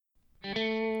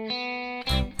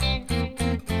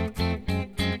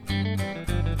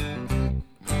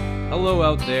Hello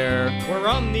out there. We're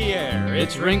on the air.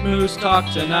 It's Rink Moose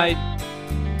Talk tonight.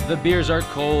 The beers are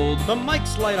cold. The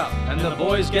mics light up. And the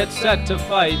boys get set to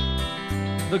fight.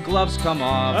 The gloves come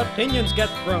off. Opinions get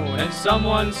thrown. And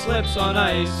someone slips on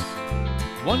ice.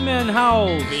 One man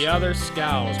howls. The other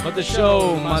scowls. But the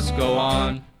show must go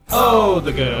on. Oh,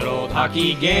 the good old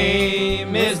hockey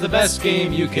game is the best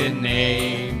game you can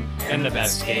name. And the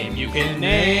best game you can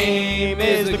name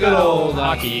is the good old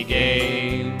hockey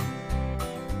game.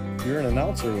 You're an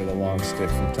announcer with a long stick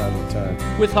from time to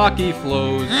time. With hockey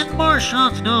flows And more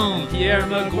shots known. Pierre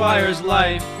Maguire's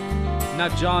life,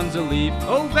 not John's a leaf,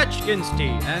 Ovechkin's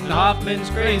teeth. and Hoffman's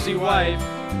crazy wife.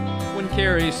 When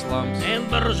Carey slumps, And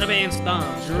Bergevin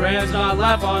stumps. Duran's not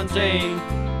LaFontaine.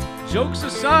 Jokes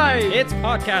aside, It's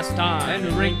podcast time.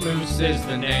 and Rink Moose is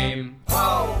the name.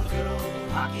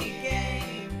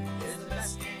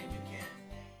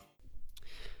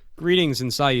 Greetings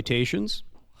and salutations,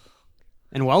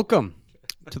 and welcome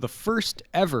to the first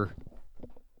ever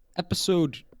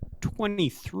episode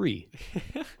 23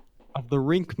 of the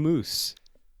Rink Moose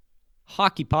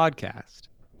Hockey Podcast.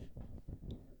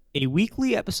 A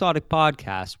weekly episodic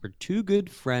podcast where two good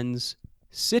friends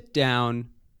sit down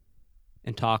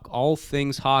and talk all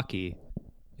things hockey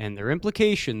and their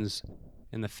implications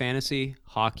in the fantasy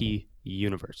hockey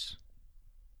universe.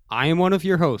 I am one of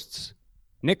your hosts,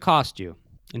 Nick Costu,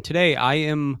 and today I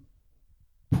am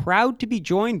proud to be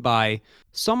joined by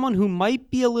someone who might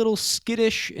be a little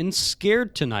skittish and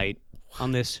scared tonight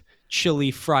on this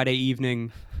chilly Friday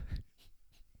evening.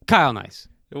 Kyle Nice.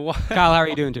 Kyle, how are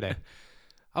you doing today?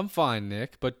 I'm fine,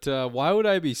 Nick, but why would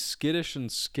I be skittish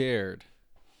and scared?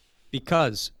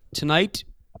 Because tonight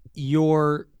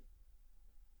your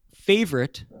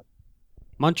favorite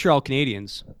Montreal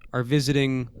Canadiens are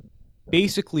visiting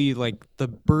basically like the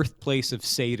birthplace of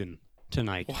Satan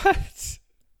tonight. What?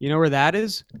 You know where that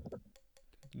is?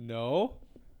 No?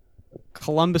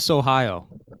 Columbus, Ohio.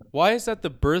 Why is that the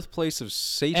birthplace of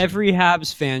Satan? Every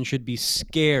Habs fan should be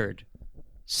scared,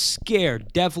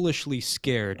 devilishly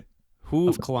scared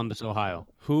of Columbus, Ohio.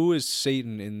 Who is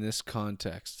Satan in this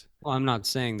context? Well, I'm not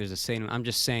saying there's a Satan. I'm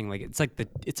just saying like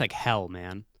it's like hell,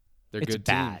 man. They're It's good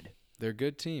bad. team. They're a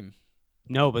good team.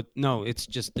 No, it's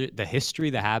just the history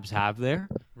the Habs have there.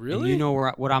 And Really? you know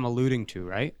what I'm alluding to,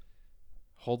 right?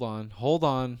 Hold on.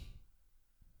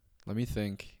 Let me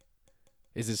think.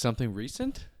 Is it something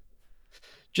recent?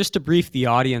 Just to brief the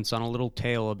audience on a little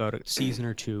tale about a season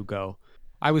or two ago,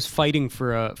 I was fighting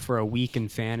for a week in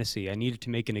fantasy. I needed to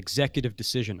make an executive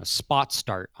decision, a spot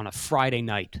start on a Friday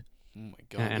night, Oh my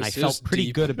god. and I this felt is pretty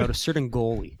deep. good about a certain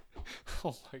goalie,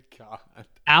 Oh my god.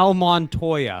 Al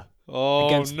Montoya, Oh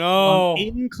against no.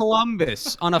 in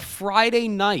Columbus on a Friday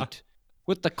night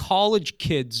with the college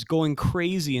kids going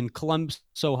crazy in Columbus,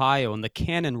 Ohio, and the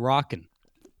cannon rocking.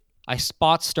 I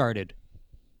spot started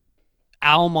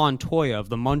Al Montoya of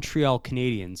the Montreal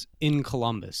Canadiens in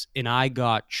Columbus, and I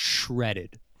got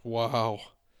shredded. Wow.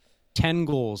 10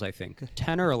 goals, I think.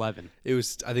 10 or 11. I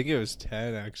think it was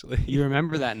 10 actually. You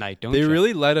remember that night, don't They you?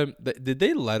 really let him. Did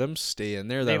they let him stay in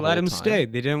there? They that let whole him time? stay.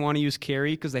 They didn't want to use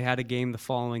Carey because they had a game the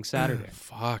following Saturday.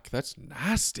 Fuck, that's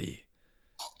nasty.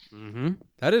 Mm-hmm.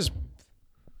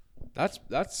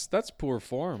 That's poor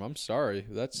form. I'm sorry.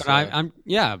 That's But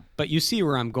but you see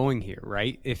where I'm going here,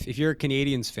 right? If you're a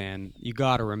Canadiens fan, you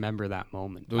got to remember that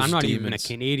moment. Those I'm not even a demons.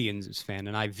 Canadiens fan,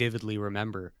 and I vividly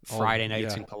remember Friday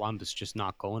nights yeah. in Columbus just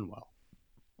not going well.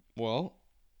 well.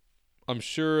 I'm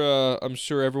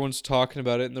sure everyone's talking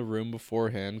about it in the room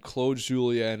beforehand. Claude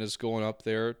Julien is going up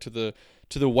there to the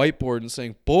whiteboard and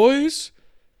saying, "Boys,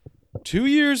 2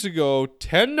 years ago,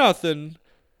 10-0.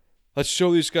 Let's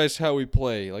show these guys how we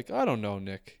play." Like, I don't know,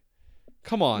 Nick.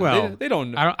 Come on. Well, they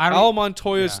don't know. I don't- Al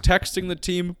Montoya's yeah. texting the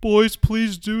team, "Boys,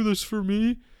 please do this for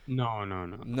me." No.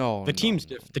 No. The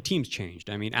team's changed.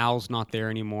 I mean, Al's not there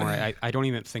anymore. I don't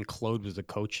even think Claude was the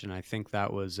coach, and I think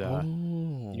that was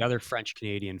the other French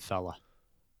Canadian fella.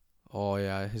 Oh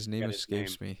yeah, his name Forget his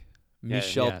escapes name. me. Yeah,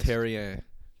 Michel yes. Terrien.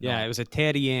 Yeah, No. it was a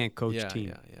Terrien coach yeah,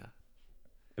 team. Yeah.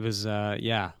 It was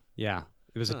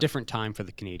It was a different time for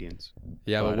the Canadians.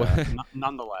 Yeah, but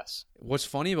Nonetheless. what's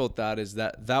funny about that is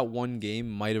that one game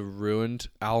might have ruined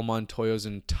Al Montoya's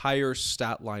entire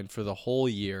stat line for the whole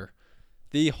year.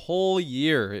 The whole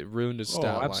year it ruined his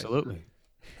stat line. Absolutely.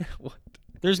 What?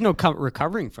 There's no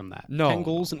recovering from that. No. 10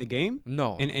 goals in a game?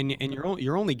 No. And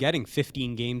you're only getting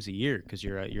 15 games a year because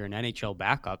you're an NHL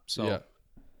backup. So Yeah.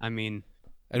 I mean,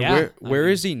 And yeah, where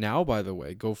is he now, by the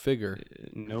way? Go figure.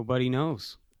 nobody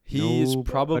knows. He's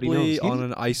Nobody probably knows. on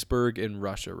an iceberg in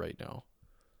Russia right now.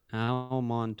 Al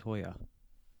Montoya.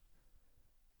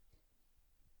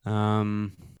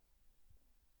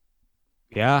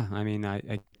 Yeah, I mean,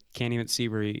 I can't even see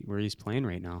where he's playing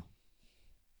right now.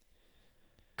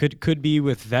 Could be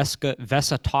with Vesa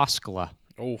Toskala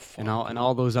Oh, fuck. and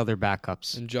all those other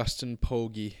backups. And Justin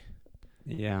Pogge.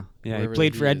 Yeah. He Wherever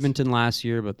played he for is. Edmonton last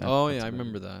year, but Oh, that's yeah, I about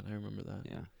remember it. that. I remember that.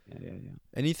 Yeah.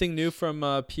 Anything new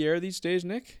from Pierre these days,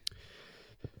 Nick?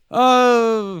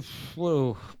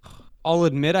 Whoa. I'll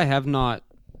admit I have not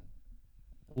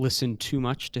listened too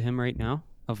much to him right now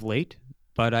of late,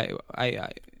 but I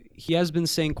he has been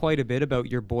saying quite a bit about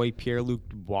your boy Pierre-Luc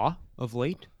Dubois of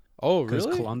late. Oh, Because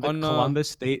really?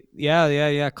 Columbus,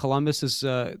 Columbus is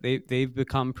they've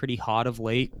become pretty hot of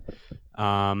late,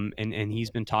 and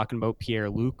he's been talking about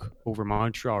Pierre-Luc over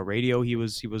Montreal radio. He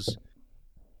was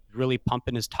really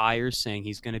pumping his tires, saying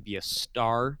he's going to be a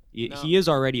star. He is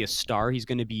already a star. He's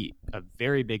going to be a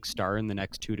very big star in the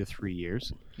next 2 to 3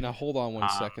 years. Now, hold on one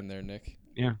second there, Nick.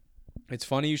 Yeah. It's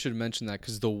funny you should mention that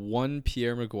because the one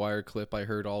Pierre Maguire clip I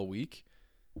heard all week,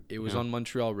 it was on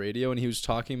Montreal radio, and he was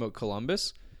talking about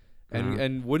Columbus.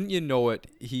 And wouldn't you know it,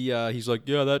 he's like,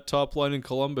 yeah, that top line in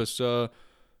Columbus,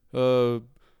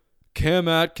 Cam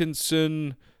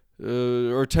Atkinson,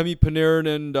 or Temi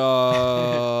Panarin,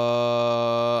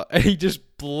 and he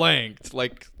just blanked,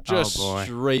 like just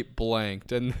straight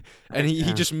blanked, and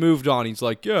he just moved on. He's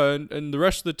like, yeah, and the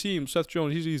rest of the team, Seth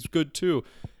Jones, he's good too.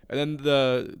 And then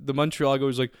the Montreal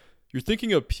goes like, you're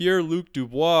thinking of Pierre-Luc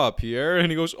Dubois, Pierre, and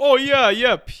he goes, oh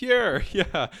yeah, Pierre,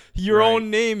 yeah, your own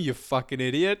name, you fucking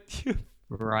idiot.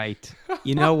 Right.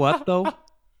 You know what though?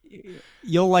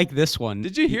 You'll like this one.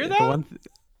 Did you hear The that? one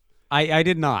I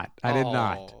did not. I did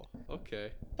not.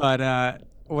 Okay. But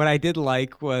what I did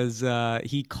like was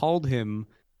he called him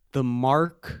the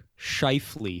Mark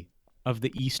Scheifele of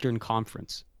the Eastern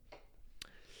Conference.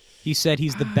 He said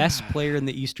he's the best player in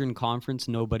the Eastern Conference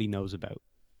nobody knows about,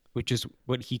 which is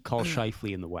what he calls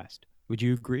Scheifele in the West. Would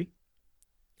you agree?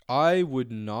 I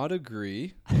would not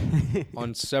agree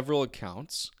on several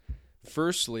accounts.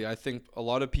 Firstly, I think a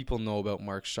lot of people know about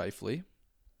Mark Scheifele.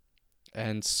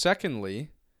 And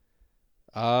secondly,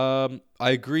 I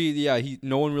agree. Yeah,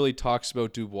 no one really talks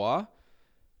about Dubois,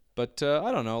 but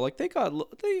I don't know. Like they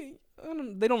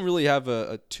don't really have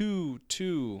a two.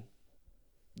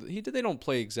 They don't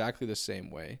play exactly the same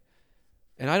way,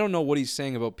 and I don't know what he's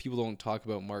saying about people don't talk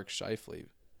about Mark Scheifele.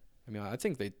 I mean, I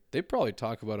think they probably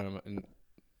talk about him in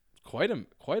quite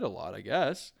a lot. I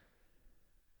guess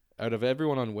out of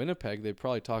everyone on Winnipeg, they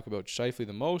probably talk about Scheifele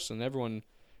the most, and everyone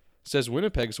says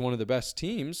Winnipeg's one of the best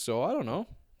teams. So I don't know.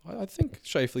 I think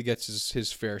Scheifele gets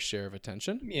his fair share of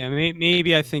attention. Yeah,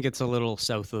 maybe I think it's a little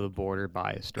south of the border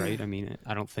biased, right? I mean,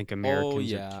 I don't think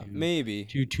Americans are maybe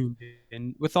too tuned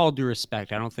in. With all due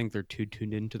respect, I don't think they're too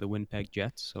tuned into the Winnipeg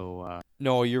Jets. So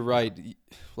no, you're right.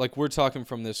 Like we're talking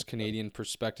from this Canadian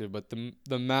perspective, but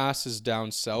the masses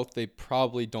down south, they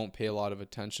probably don't pay a lot of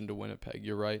attention to Winnipeg.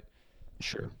 You're right.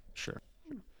 Sure.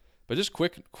 But just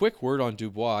quick word on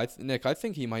Dubois, Nick. I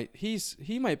think he might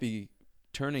be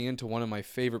turning into one of my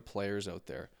favorite players out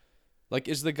there. Like,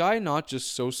 is the guy not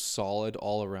just so solid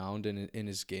all around in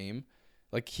his game?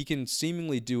 Like, he can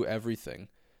seemingly do everything.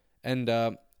 And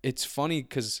it's funny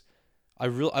because I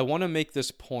want to make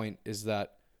this point is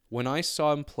that when I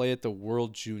saw him play at the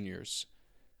World Juniors,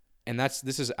 and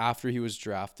this is after he was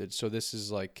drafted, so this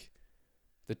is like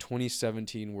the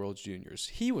 2017 World Juniors,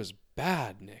 he was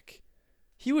bad, Nick.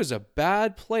 He was a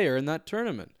bad player in that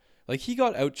tournament. Like, he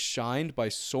got outshined by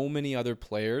so many other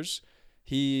players.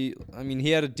 He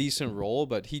had a decent role,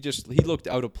 but he looked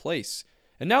out of place.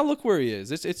 And now look where he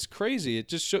is. It's crazy. It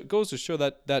just goes to show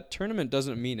that tournament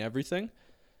doesn't mean everything.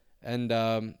 And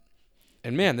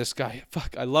man, this guy,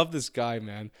 I love this guy,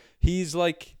 man. He's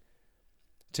like,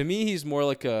 to me, he's more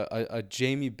like a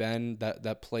Jamie Benn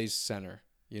that plays center.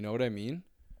 You know what I mean?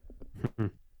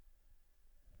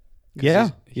 Yeah,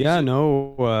 very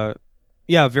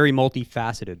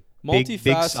multifaceted.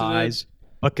 Big size,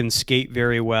 but can skate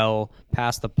very well,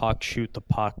 pass the puck, shoot the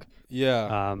puck.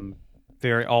 Yeah.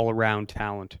 Very all-around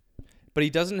talent. But he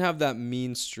doesn't have that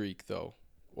mean streak, though.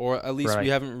 Or at least we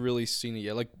haven't really seen it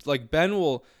yet. Like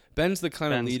Ben's the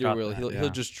kind of leader where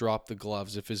he'll just drop the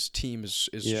gloves if his team is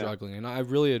struggling. And I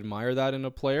really admire that in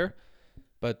a player.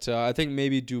 But I think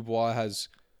maybe Dubois has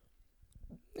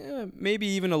maybe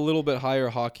even a little bit higher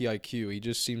hockey IQ. He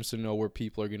just seems to know where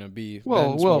people are going to be.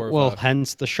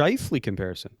 Hence the Scheifele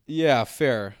comparison. Yeah,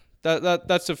 fair.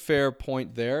 That's a fair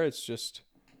point there. It's just,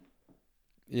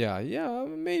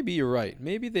 maybe you're right.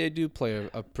 Maybe they do play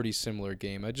a pretty similar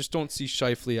game. I just don't see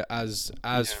Scheifele as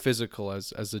physical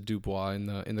as the Dubois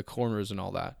in the corners and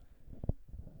all that.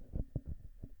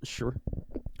 Sure.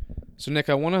 So Nick,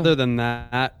 I want to. Other than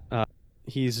that,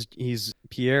 he's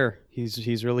Pierre.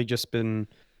 He's really just been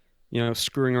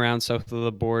screwing around south of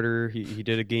the border. He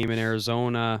did a game in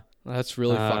Arizona. That's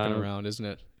really fucking around, isn't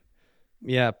it?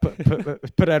 Yeah,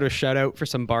 put out a shout out for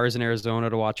some bars in Arizona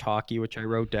to watch hockey, which I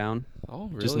wrote down. Oh,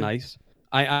 really? Which is nice.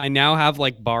 I now have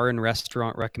like bar and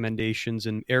restaurant recommendations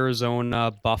in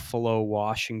Arizona, Buffalo,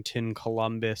 Washington,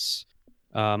 Columbus,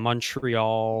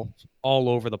 Montreal, all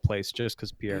over the place just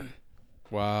because Pierre.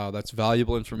 Wow, that's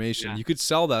valuable information. Yeah. You could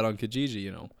sell that on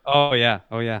Kijiji, Oh yeah.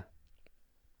 Oh yeah.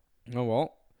 Oh,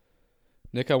 well.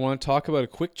 Nick, I want to talk about a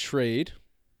quick trade.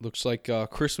 Looks like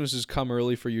Christmas has come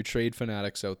early for you trade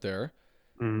fanatics out there.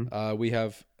 Mm-hmm. We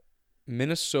have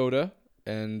Minnesota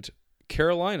and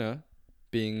Carolina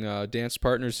being dance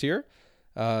partners here.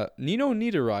 Nino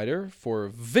Niederreiter for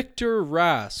Victor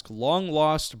Rask,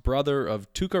 long-lost brother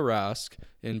of Tuukka Rask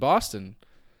in Boston.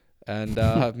 And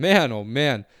man, oh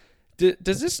man,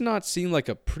 does this not seem like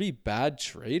a pretty bad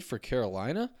trade for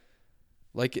Carolina?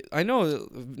 Like, I know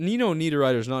Nino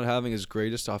Niederreiter's not having his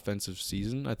greatest offensive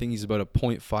season. I think he's about a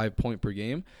 0.5 point per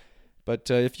game. But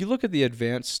if you look at the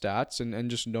advanced stats and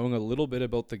just knowing a little bit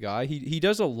about the guy, he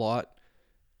does a lot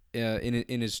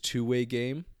in his two-way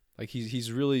game. Like,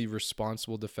 he's really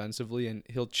responsible defensively, and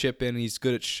he'll chip in, and he's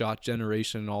good at shot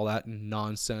generation and all that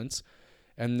nonsense.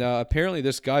 And apparently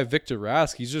this guy, Victor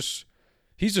Rask, he's just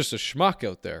a schmuck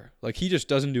out there. Like, he just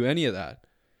doesn't do any of that.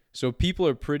 So people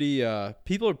are pretty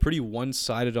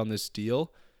one-sided on this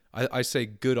deal. I say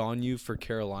good on you for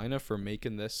Carolina for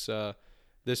making this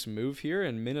move here.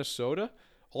 In Minnesota,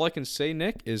 all I can say,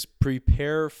 Nick, is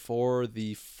prepare for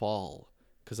the fall,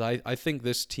 because I think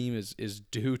this team is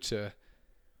due to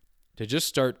just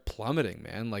start plummeting,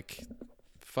 man. Like,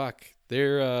 fuck,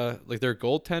 their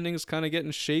goaltending is kind of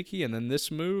getting shaky, and then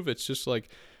this move, it's just like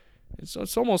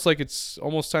it's almost like it's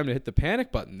almost time to hit the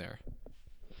panic button there.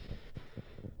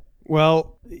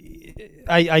 Well,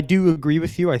 I do agree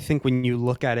with you. I think when you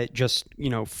look at it, just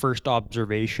first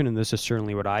observation, and this is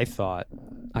certainly what I thought.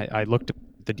 I looked at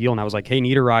the deal and I was like, hey,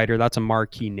 Niederreiter, that's a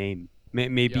marquee name.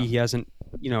 Maybe he hasn't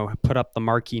put up the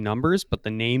marquee numbers, but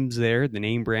the name's there. The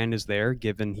name brand is there,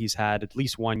 given he's had at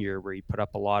least 1 year where he put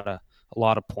up a lot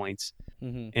of points.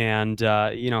 Mm-hmm. And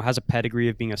has a pedigree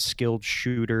of being a skilled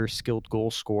shooter, skilled goal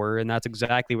scorer, and that's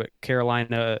exactly what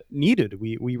Carolina needed.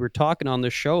 We were talking on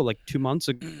this show like 2 months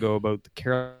ago about the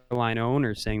Carolina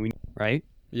owner saying right.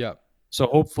 Yeah. So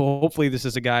hopefully this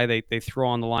is a guy they throw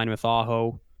on the line with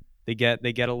Aho. They get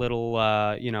a little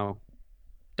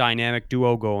dynamic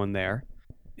duo going there,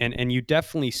 and you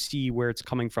definitely see where it's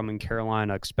coming from in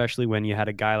Carolina, especially when you had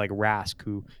a guy like Rask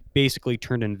who basically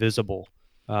turned invisible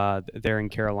there in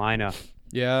Carolina.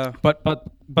 Yeah. But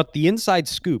the inside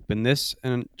scoop in this,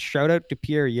 and shout out to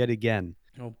Pierre yet again.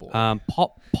 Oh boy.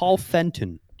 Paul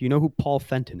Fenton. Do you know who Paul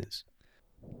Fenton is?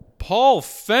 Paul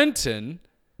Fenton?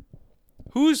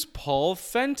 Who's Paul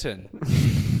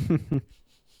Fenton?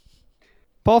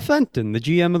 Paul Fenton, the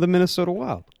GM of the Minnesota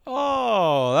Wild.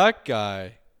 Oh, that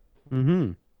guy.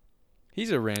 Mm-hmm.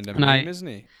 He's a random And name, isn't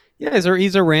he? Yeah,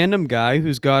 he's a random guy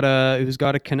who's got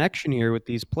a connection here with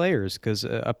these players, because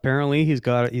apparently he's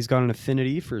got an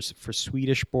affinity for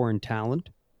Swedish-born talent,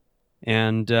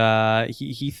 and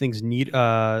he thinks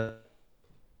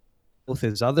with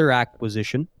his other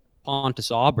acquisition, Pontus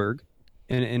Aberg,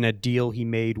 in a deal he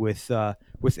made with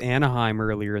Anaheim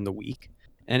earlier in the week,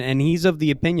 and he's of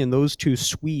the opinion those two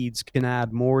Swedes can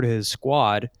add more to his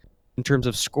squad in terms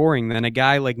of scoring than a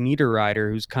guy like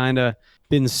Niederreiter, who's kind of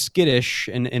been skittish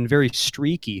and very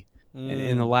streaky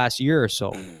in the last year or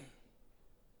so.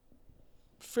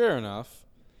 Fair enough.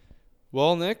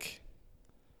 Well, Nick,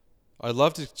 I'd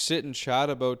love to sit and chat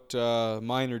about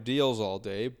minor deals all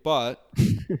day, but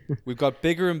we've got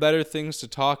bigger and better things to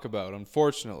talk about,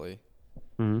 unfortunately.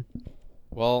 Mm-hmm.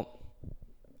 Well,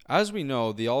 as we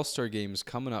know, the All-Star Game is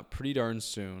coming up pretty darn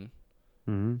soon.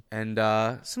 Mm-hmm.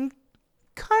 And some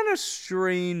kind of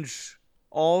strange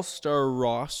all-star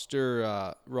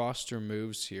roster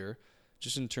moves here,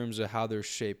 just in terms of how they're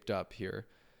shaped up here.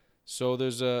 So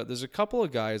there's a couple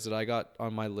of guys that I got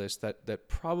on my list that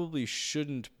probably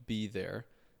shouldn't be there,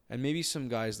 and maybe some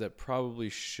guys that probably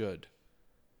should.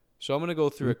 So I'm gonna go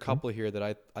through a couple here that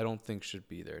I don't think should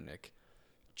be there, Nick.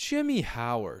 Jimmy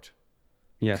Howard.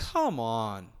 Yes. Come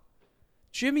on.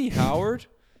 Jimmy Howard?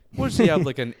 What does he have,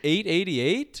 like an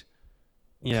 888?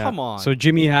 Yeah. Come on. So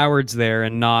Jimmy Howard's there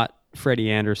and not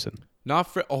Freddie Anderson, Not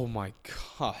for. Oh my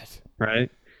God. right?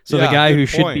 So Yeah, the guy good who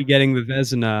should point. be getting the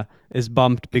Vezina is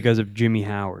bumped because of Jimmy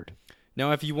Howard.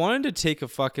 Now, if you wanted to take a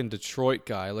fucking Detroit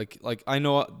guy, like I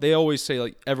know they always say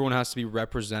like everyone has to be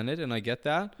represented, and I get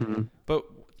that, but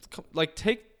like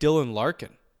take Dylan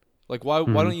Larkin. Like why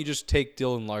don't you just take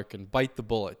Dylan Larkin? Bite the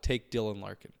bullet. Take Dylan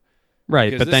Larkin.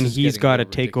 Right, Because but this then is he's getting a got to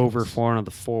little take over ridiculous. for one of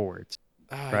the forwards.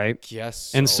 Right.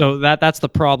 Yes. And so that's the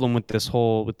problem with this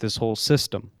whole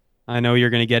system. I know you're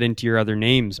going to get into your other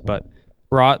names, but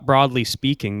broadly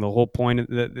speaking, the whole point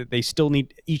that they still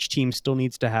need, each team still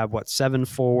needs to have 7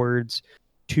 forwards,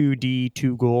 2D,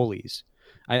 2 goalies.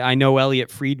 I know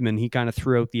Elliot Friedman, he kind of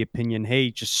threw out the opinion,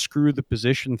 hey, just screw the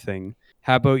position thing.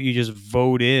 How about you just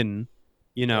vote in,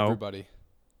 everybody.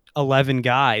 11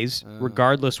 guys,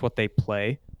 regardless what they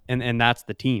play, and that's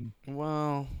the team.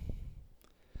 Well,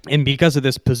 And because of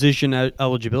this position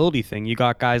eligibility thing, you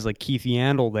got guys like Keith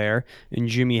Yandel there and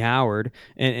Jimmy Howard,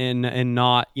 and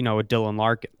not a Dylan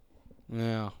Larkin.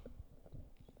 yeah.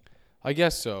 I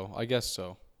guess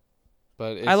so.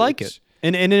 But I like it.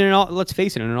 And let's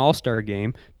face it, in an all-star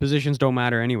game, positions don't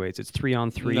matter anyways. It's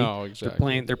 3-on-3. No,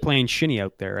 exactly. They're playing shinny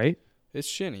out there, right? It's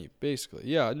shinny, basically.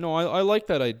 Yeah. No, I like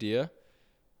that idea.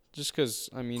 Just because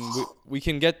we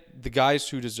can get the guys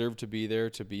who deserve to be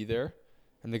there,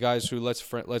 and the guys who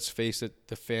let's face it,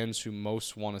 the fans who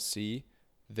most want to see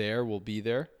there will be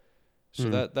there.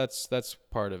 So that's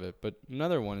part of it. But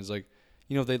another one is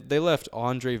they left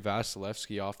Andrei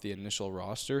Vasilevsky off the initial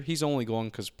roster. He's only going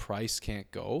because Price can't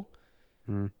go.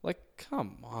 Like,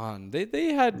 come on.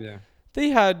 They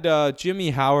had Jimmy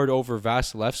Howard over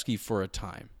Vasilevsky for a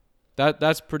time.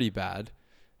 That's pretty bad.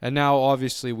 And now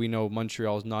obviously we know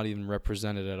Montreal is not even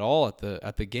represented at all at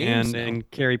the games. And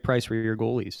Carey Price were your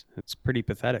goalies. It's pretty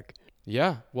pathetic.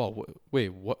 Yeah. Well,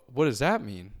 wait. What does that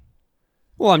mean?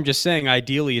 Well, I'm just saying,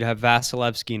 ideally, you'd have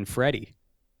Vasilevsky and Freddie.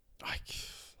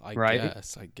 I Right?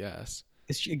 guess.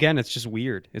 It's just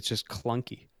weird. It's just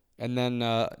clunky. And then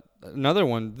another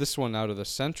one, this one out of the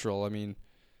Central. I mean,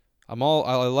 I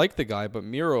like the guy, but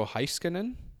Miro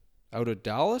Heiskanen out of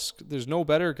Dallas. There's no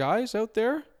better guys out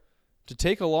there to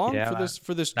take along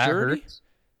for this that journey. Hurts.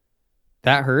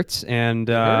 That hurts. And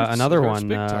hurts. another It hurts one,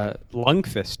 big time.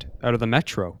 Lundqvist out of the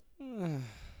Metro.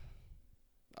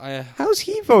 I How's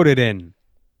he voted in?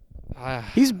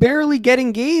 He's barely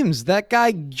getting games. That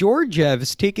guy Georgiev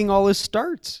is taking all his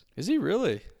starts. Is he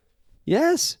really?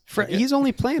 Yes, he's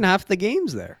only playing half the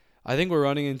games there. I think we're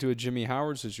running into a Jimmy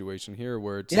Howard situation here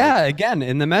where it's Again,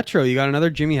 in the Metro, you got another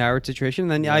Jimmy Howard situation.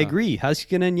 And then I Yeah. agree.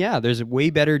 Heiskanen, there's a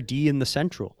way better D in the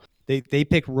Central. They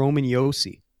pick Roman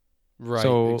Yossi. right,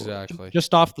 So exactly.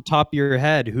 just off the top of your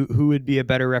head, who would be a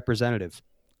better representative?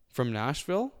 From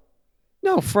Nashville?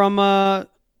 No, from wow,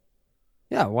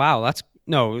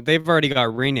 they've already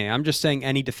got Rene. I'm just saying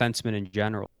any defenseman in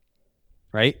general.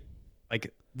 Right?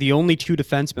 Like the only 2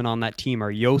 defensemen on that team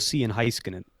are Yossi and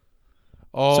Heiskanen.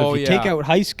 Oh, So if you take out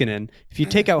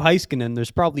Heiskanen,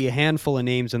 there's probably a handful of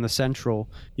names in the Central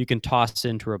you can toss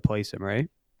in to replace him, right?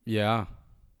 Yeah,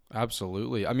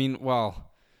 absolutely. I mean,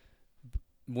 well,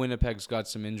 Winnipeg's got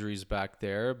some injuries back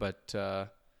there, but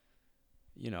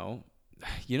you know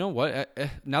what?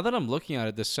 Now that I'm looking at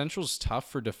it, the Central's tough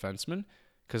for defensemen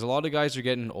because a lot of guys are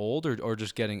getting old or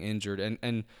just getting injured,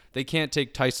 and they can't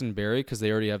take Tyson Barrie because they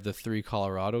already have the 3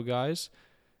 Colorado guys.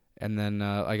 And then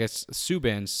I guess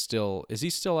Subban's is he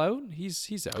still out?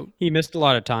 He's out. He missed a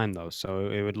lot of time though,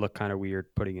 so it would look kind of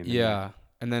weird putting him in there. Yeah,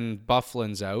 and then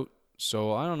Bufflin's out.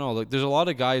 So I don't know. Like, there's a lot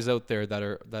of guys out there that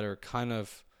are kind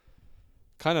of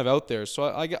out there. So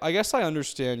I guess I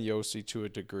understand Yossi to a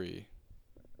degree.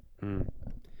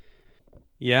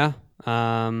 Yeah.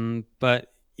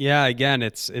 But yeah, again,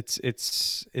 it's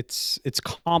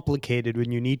complicated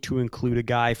when you need to include a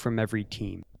guy from every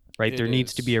team, right? There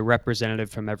needs to be a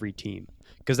representative from every team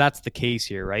because that's the case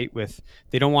here, right?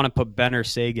 They don't want to put Benner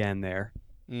Sagan there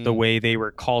the way they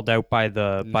were called out by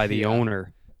the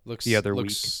owner the other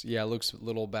week. Yeah, looks a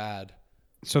little bad.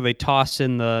 So they toss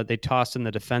in the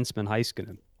defenseman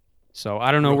Heiskanen. So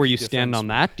I don't know where you stand on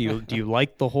that. Do you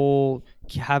like the whole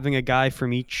having a guy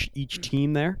from each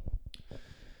team there?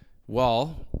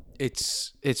 Well,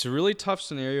 it's a really tough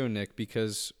scenario, Nick,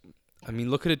 because I mean,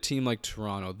 look at a team like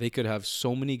Toronto. They could have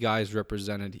so many guys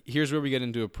represented. Here's where we get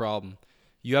into a problem.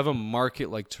 You have a market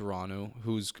like Toronto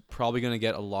who's probably going to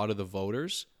get a lot of the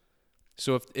voters.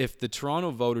 So if the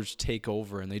Toronto voters take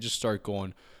over and they just start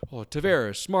going, oh,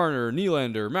 Tavares, Marner,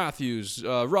 Nylander, Matthews,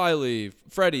 Riley,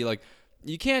 Freddie, like,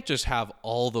 you can't just have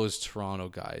all those Toronto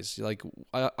guys. Like,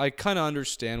 I kind of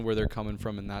understand where they're coming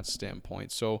from in that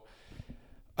standpoint. So,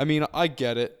 I mean, I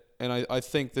get it. And I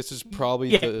think this is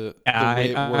probably the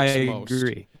way it works most. I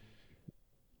agree.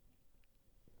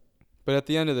 But at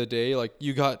the end of the day, like,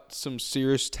 you got some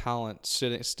serious talent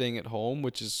staying at home,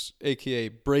 which is a.k.a.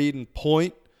 Braden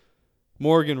Point,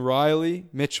 Morgan Riley,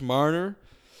 Mitch Marner.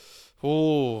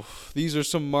 Oh, these are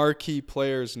some marquee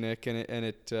players, Nick, and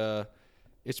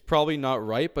it's probably not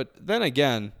right. But then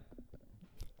again,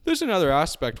 there's another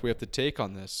aspect we have to take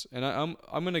on this, and I'm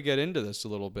going to get into this a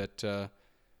little bit.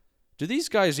 Do these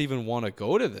guys even want to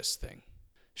go to this thing?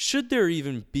 Should there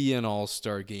even be an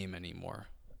all-star game anymore?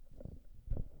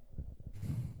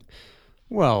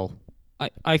 Well,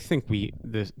 I think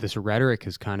this rhetoric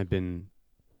has kind of been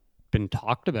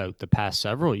talked about the past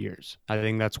several years. I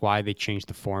think that's why they changed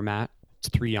the format. It's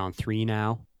 3-on-3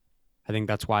 now. I think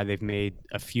that's why they've made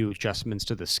a few adjustments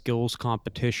to the skills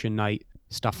competition night,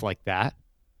 stuff like that.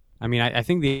 I mean, I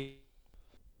think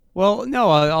well, no,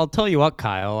 I'll tell you what,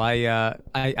 Kyle.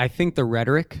 I think the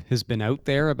rhetoric has been out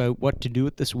there about what to do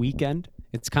with this weekend.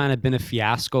 It's kind of been a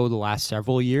fiasco the last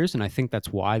several years, and I think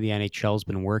that's why the NHL's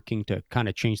been working to kind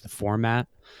of change the format.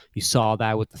 You saw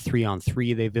that with the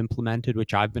 3-on-3 they've implemented,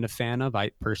 which I've been a fan of.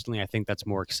 I think that's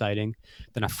more exciting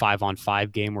than a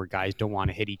 5-on-5 game where guys don't want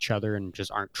to hit each other and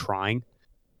just aren't trying.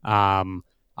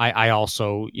 I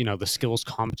also, the skills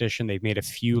competition, they've made a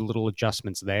few little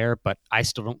adjustments there, but I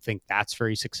still don't think that's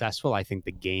very successful. I think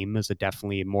the game is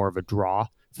definitely more of a draw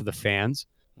for the fans.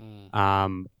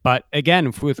 But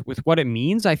again, with what it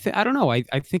means, I don't know. I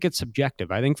think it's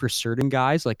subjective. I think for certain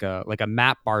guys, like a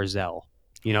Matt Barzell,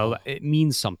 it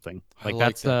means something.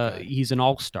 He's an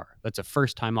all-star. That's a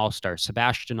first-time all-star.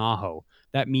 Sebastian Aho,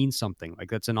 that means something.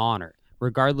 Like, that's an honor.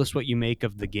 Regardless what you make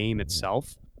of the game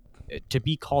itself, to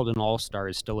be called an all-star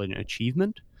is still an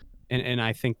achievement. And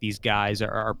I think these guys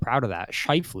are proud of that.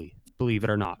 Scheifele, believe it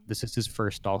or not, this is his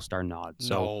first all-star nod.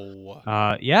 So,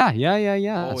 no.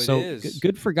 Yeah. Oh, so it is.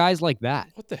 Good for guys like that.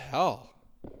 What the hell?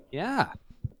 Yeah.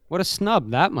 What a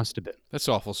snub that must have been. That's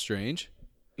awful strange.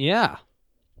 Yeah.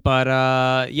 But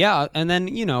and then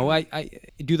I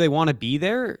do they want to be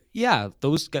there? Yeah,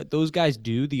 those guys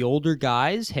do. The older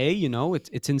guys, hey,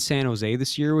 it's in San Jose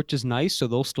this year, which is nice, so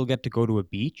they'll still get to go to a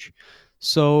beach.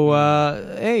 So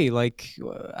hey, like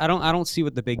I don't see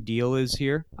what the big deal is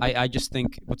here. I just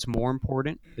think what's more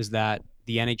important is that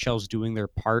the NHL's doing their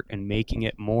part and making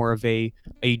it more of a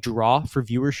draw for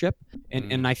viewership,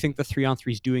 and I think the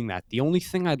 3-on-3 is doing that. The only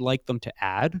thing I'd like them to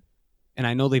add, and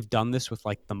I know they've done this with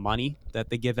like the money that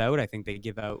they give out. I think they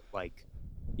give out like,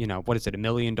 what is it, $1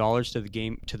 million to the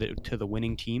game to the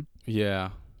winning team. Yeah.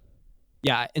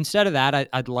 Yeah. Instead of that,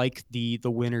 I'd like the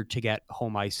winner to get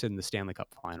home ice in the Stanley Cup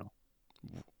final.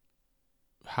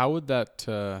 How would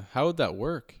that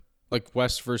work? Like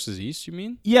West versus East, you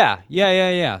mean?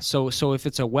 Yeah. So if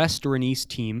it's a West or an East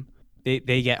team,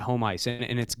 they get home ice,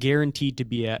 and it's guaranteed to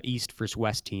be a East versus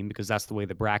West team because that's the way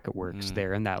the bracket works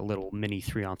there in that little mini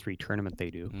 3-on-3 tournament they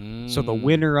do. So the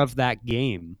winner of that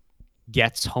game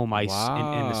gets home ice in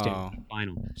the Stanley Cup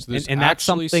final. So and that's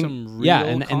something,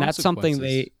 and that's something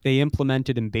they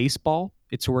implemented in baseball.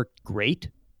 It's worked great.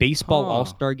 Baseball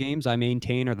all-star games, I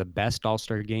maintain, are the best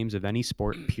all-star games of any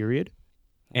sport, period.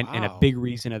 And a big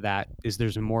reason of that is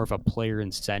there's more of a player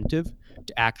incentive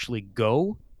to actually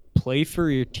go play for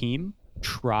your team,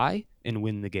 try, and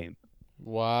win the game.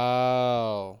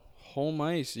 Wow. Home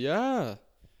ice, yeah.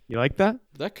 You like that?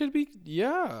 That could be,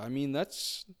 yeah. I mean,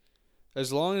 that's,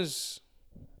 as long as,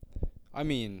 I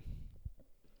mean,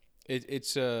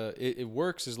 it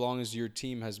works as long as your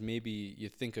team has maybe, you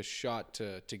think, a shot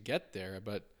to get there.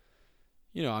 But,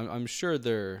 I'm sure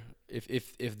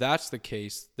if that's the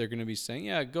case, they're going to be saying,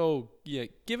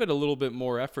 give it a little bit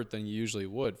more effort than you usually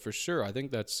would, for sure. I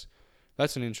think that's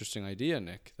an interesting idea,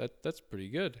 Nick. That's pretty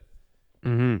good.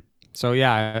 Mm-hmm. So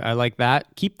yeah, I like that.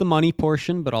 Keep the money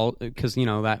portion, but because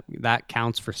that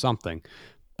counts for something.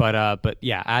 But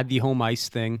yeah, add the home ice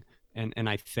thing, and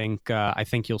I think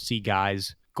you'll see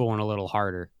guys going a little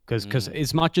harder because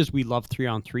as much as we love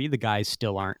 3-on-3, the guys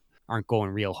still aren't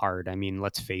going real hard. I mean,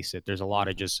 let's face it. There's a lot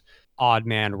of just odd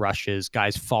man rushes,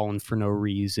 guys falling for no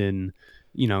reason.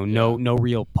 No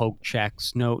real poke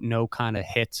checks, no kind of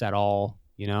hits at all.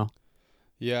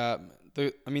 Yeah,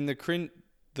 the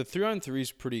 3-on-3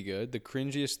 is pretty good. The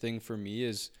cringiest thing for me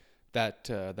is that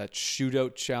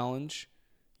shootout challenge.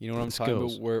 You know what I'm talking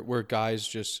about? Where guys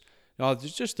just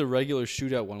it's just the regular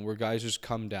shootout one where guys just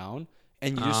come down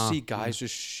and you just see guys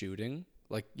just shooting.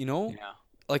 Like,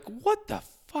 like what the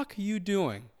fuck are you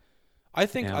doing? I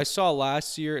think I saw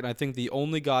last year, and I think the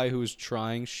only guy who was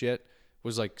trying shit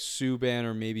was like Subban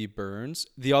or maybe Burns.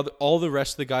 All the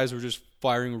rest of the guys were just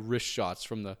firing wrist shots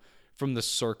from the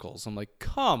circles. I'm like,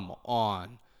 come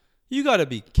on, you got to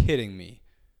be kidding me.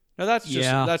 Now that's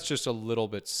just a little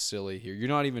bit silly here. You're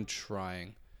not even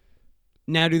trying.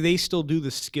 Now, do they still do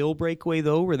the skill breakaway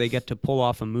though, where they get to pull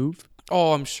off a move?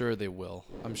 Oh, I'm sure they will.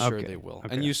 They will.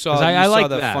 Okay. And you saw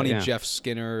that funny Jeff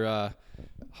Skinner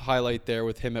highlight there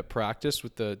with him at practice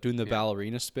with doing the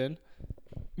ballerina spin.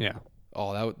 Yeah.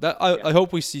 Oh, I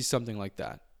hope we see something like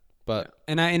that. But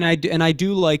And I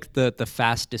do like the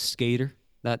fastest skater.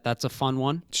 That's a fun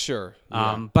one. sure.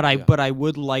 But I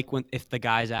would like if the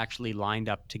guys actually lined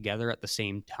up together at the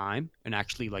same time and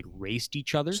actually like raced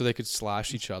each other. So they could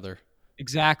slash each other.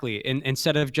 Exactly. And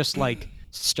instead of just like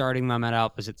starting them at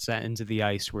opposite ends of the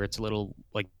ice where it's a little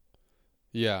like,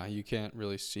 Yeah, you can't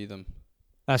really see them.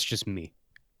 that's just me.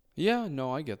 Yeah,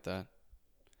 no, I get that.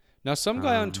 Now, some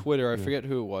guy on Twitter, I yeah. forget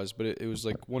who it was, but it was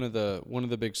like one of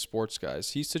the big sports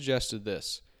guys. He suggested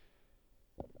this.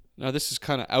 Now, this is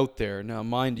kind of out there. Now,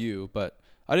 mind you, but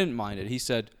I didn't mind it. He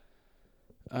said,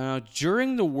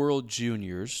 during the World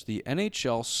Juniors, the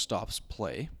NHL stops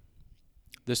play.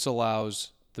 This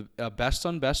allows the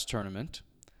best-on-best tournament,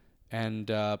 and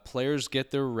players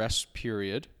get their rest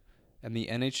period, and the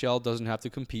NHL doesn't have to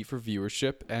compete for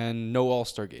viewership, and no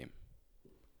All-Star game.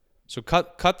 So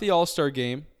cut the All-Star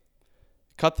game,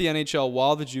 cut the NHL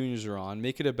while the juniors are on,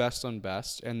 make it a best on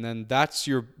best, and then that's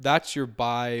your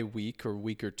bye week or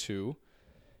week or two,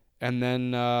 and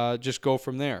then just go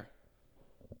from there.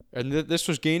 And this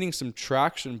was gaining some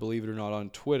traction, believe it or not, on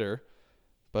Twitter.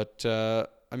 But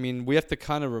I mean, we have to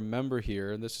kind of remember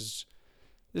here, and this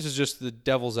is just the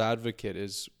devil's advocate,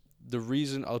 is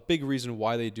a big reason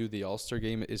why they do the All-Star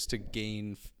game is to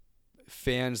gain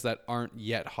fans that aren't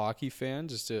yet hockey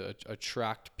fans, is to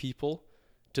attract people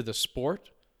to the sport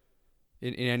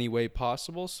in any way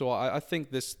possible. So I think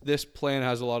this plan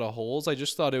has a lot of holes. I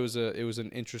just thought it was an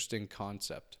interesting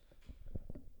concept.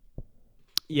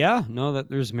 Yeah, no, that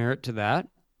there's merit to that.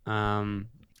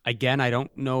 Again, I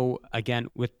don't know. Again,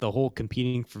 with the whole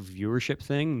competing for viewership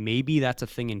thing, maybe that's a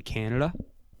thing in Canada.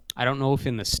 I don't know if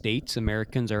in the States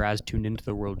Americans are as tuned into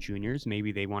the World Juniors.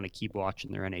 Maybe they want to keep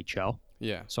watching their NHL.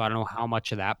 Yeah. So I don't know how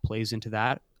much of that plays into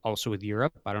that. Also with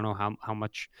Europe, I don't know how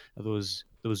much of those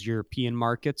European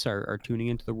markets are tuning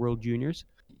into the World Juniors.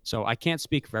 So I can't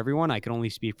speak for everyone. I can only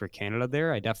speak for Canada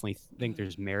there. I definitely think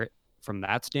there's merit from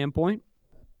that standpoint.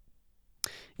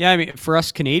 Yeah, I mean, for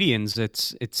us Canadians,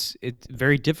 it's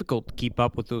very difficult to keep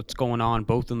up with what's going on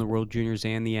both in the World Juniors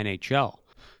and the NHL.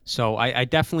 So I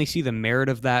definitely see the merit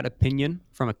of that opinion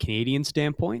from a Canadian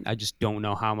standpoint. I just don't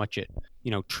know how much it,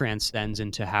 transcends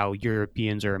into how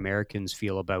Europeans or Americans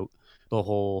feel about the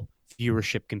whole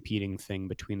viewership competing thing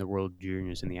between the World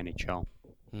Juniors and the NHL.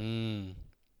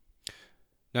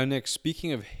 Now, Nick,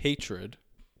 speaking of hatred,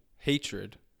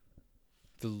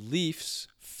 the Leafs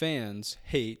fans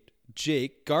hate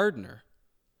Jake Gardiner.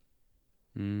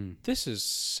 This is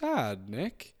sad,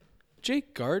 Nick.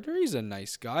 Jake Gardiner, he's a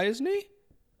nice guy, isn't he?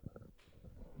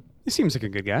 He seems like a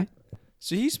good guy.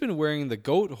 So he's been wearing the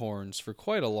goat horns for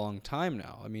quite a long time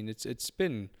now. I mean, it's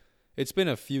been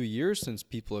a few years since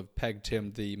people have pegged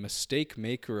him the mistake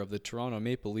maker of the Toronto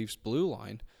Maple Leafs blue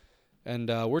line. And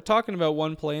we're talking about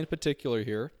one play in particular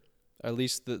here. At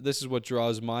least this is what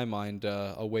draws my mind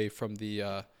away from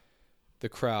the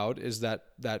crowd, is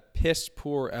that piss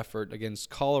poor effort against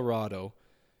Colorado,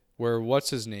 where what's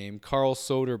his name, Carl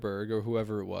Soderberg or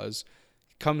whoever it was,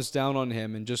 comes down on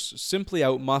him and just simply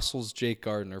outmuscles Jake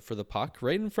Gardiner for the puck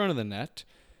right in front of the net,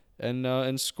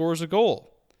 and scores a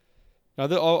goal. Now,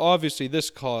 obviously, this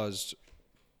caused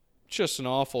just an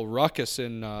awful ruckus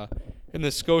in the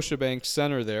Scotiabank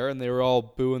Center there, and they were all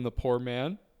booing the poor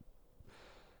man,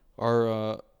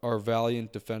 our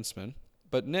valiant defenseman.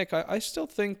 But Nick, I still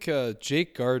think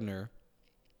Jake Gardiner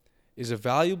is a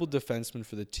valuable defenseman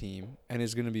for the team and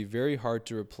is going to be very hard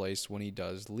to replace when he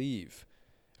does leave.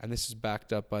 And this is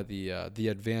backed up by the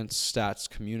advanced stats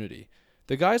community.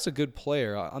 The guy's a good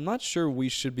player. I'm not sure we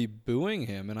should be booing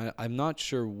him, and I'm not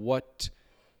sure what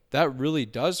that really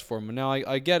does for him. Now,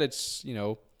 I get it's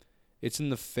in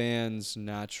the fans'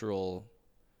 natural.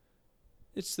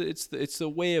 It's the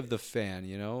way of the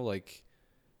fan, like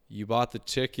you bought the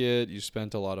ticket, you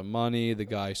spent a lot of money, the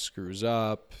guy screws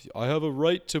up. I have a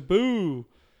right to boo.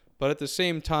 But at the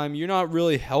same time, you're not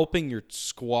really helping your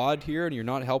squad here, and you're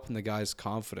not helping the guy's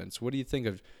confidence. What do you think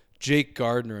of Jake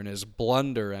Gardiner and his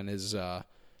blunder and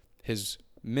his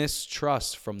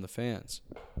mistrust from the fans?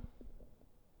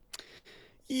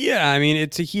 Yeah, I mean,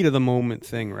 it's a heat of the moment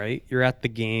thing, right? You're at the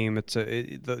game.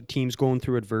 The team's going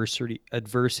through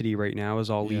adversity right now, as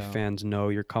all Leaf fans know.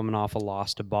 You're coming off a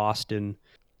loss to Boston.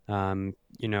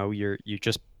 You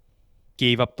just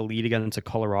gave up the lead against a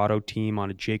Colorado team on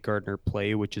a Jake Gardiner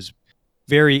play, which is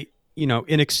very,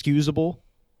 inexcusable.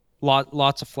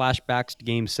 Lots of flashbacks to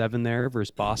Game 7 there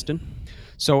versus Boston.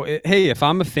 So, hey, if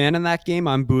I'm a fan in that game,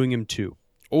 I'm booing him too.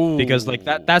 Ooh. Because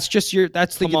that's just your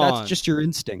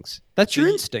instincts. That's your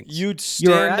instincts. You'd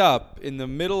stand up in the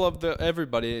middle of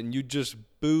everybody and you'd just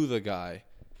boo the guy.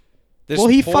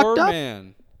 He poor fucked up.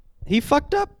 Man. He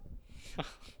fucked up.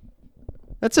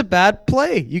 That's a bad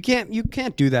play. You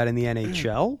can't do that in the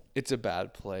NHL. It's a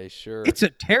bad play, sure. It's a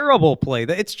terrible play.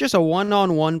 It's just a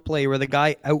one-on-one play where the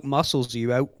guy outmuscles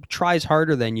you, tries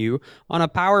harder than you. On a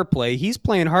power play, he's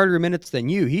playing harder minutes than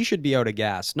you. He should be out of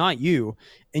gas, not you.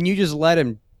 And you just let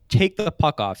him take the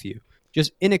puck off you.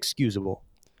 Just inexcusable.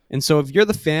 And so if you're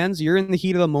the fans, you're in the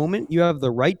heat of the moment, you have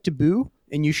the right to boo,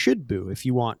 and you should boo if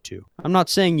you want to. I'm not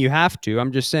saying you have to.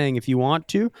 I'm just saying if you want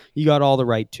to, you got all the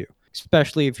right to.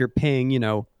 Especially if you're paying,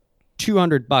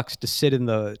 $200 to sit in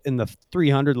the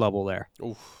 300 level there.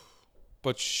 Oof.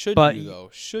 But should But- you though?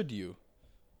 Should you?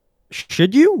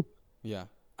 Should you? Yeah.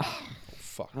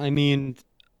 Fuck. I mean,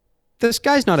 this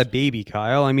guy's not a baby,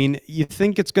 Kyle. I mean, you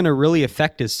think it's going to really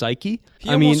affect his psyche? He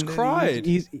I almost mean, cried.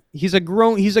 He's a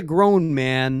grown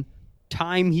man.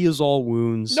 Time heals all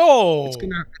wounds. No.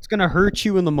 It's gonna hurt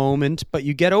you in the moment, but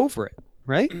you get over it,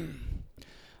 right?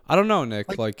 I don't know,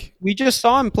 Nick. Like We just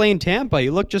saw him playing Tampa. He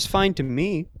looked just fine to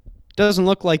me. Doesn't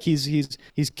look like he's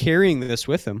carrying this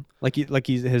with him.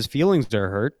 His feelings are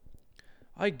hurt.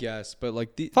 I guess, but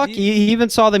like He even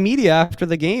saw the media after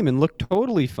the game and looked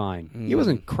totally fine. He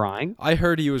wasn't crying. I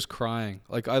heard he was crying.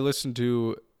 Like I listened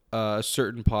to a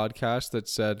certain podcast that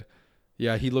said,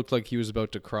 yeah, he looked like he was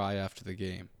about to cry after the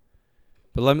game.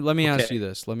 But let me ask Okay. you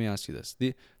this.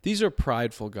 These are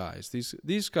prideful guys.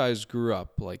 These guys grew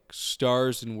up like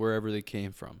stars in wherever they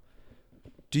came from.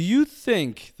 Do you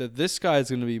think that this guy is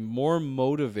going to be more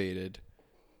motivated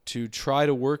to try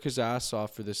to work his ass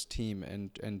off for this team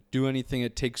and do anything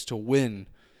it takes to win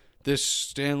this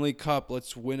Stanley Cup?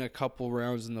 Let's win a couple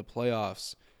rounds in the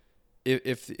playoffs.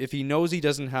 If he knows he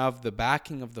doesn't have the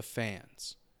backing of the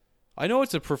fans. I know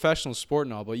it's a professional sport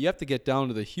now, but you have to get down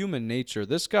to the human nature.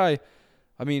 This guy,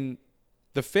 I mean,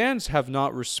 the fans have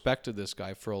not respected this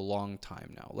guy for a long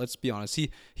time now. Let's be honest.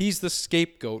 He's the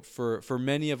scapegoat for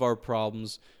many of our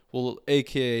problems. Well,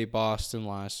 AKA Boston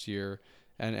last year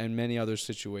and many other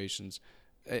situations.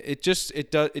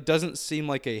 It doesn't seem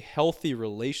like a healthy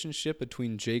relationship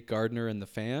between Jake Gardiner and the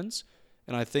fans,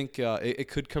 and I think it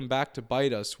could come back to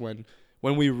bite us when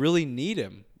we really need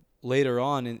him later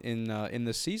on in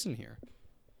the season here.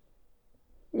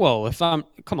 Well,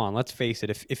 come on, let's face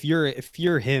it. If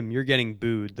you're him, you're getting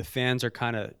booed. The fans are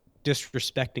kind of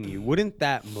disrespecting you. Wouldn't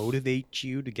that motivate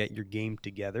you to get your game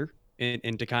together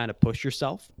and to kind of push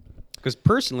yourself? Because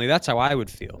personally, that's how I would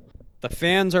feel. The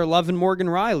fans are loving Morgan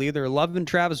Riley. They're loving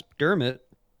Travis Dermott.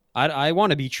 I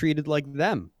want to be treated like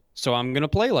them, so I'm gonna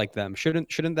play like them.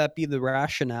 Shouldn't that be the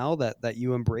rationale that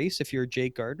you embrace if you're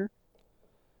Jake Gardiner?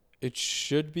 It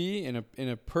should be in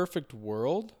a perfect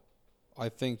world. I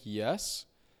think yes.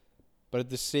 But at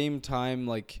the same time,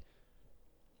 like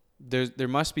there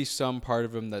must be some part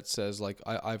of him that says like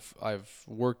I've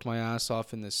worked my ass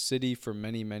off in this city for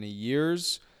many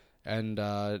years, and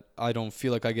I don't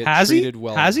feel like I get treated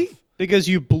well. Has he? enough. Because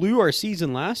you blew our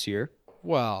season last year.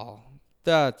 Well,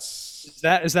 that's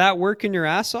Is that working your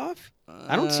ass off?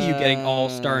 I don't see you getting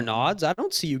all-star nods. I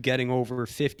don't see you getting over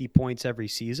 50 points every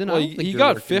season. I well. don't think He you're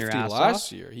got working your 50 ass last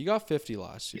off. year. He got 50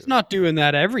 last year. He's not doing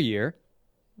that every year.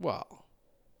 Well,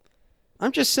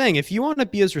 I'm just saying, if you want to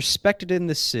be as respected in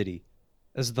this city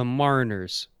as the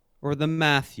Marners or the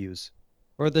Matthews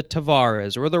or the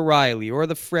Tavares or the Riley or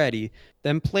the Freddie,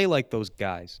 then play like those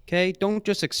guys. Okay? Don't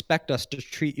just expect us to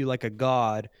treat you like a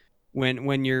god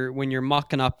when you're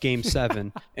mucking up Game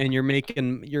 7 and you're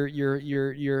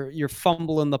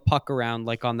fumbling the puck around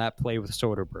like on that play with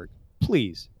Soderberg.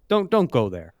 Please don't go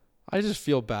there. I just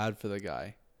feel bad for the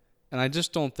guy, and I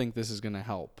just don't think this is going to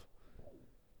help.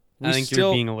 I think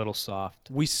you're being a little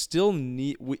soft. We still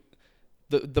need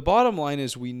the bottom line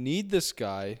is we need this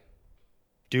guy.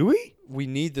 Do we? We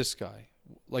need this guy.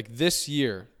 Like this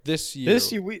year. This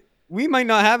year we might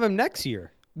not have him next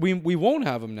year. We won't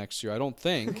have him next year, I don't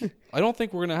think. I don't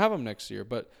think we're going to have him next year,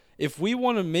 but if we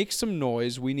want to make some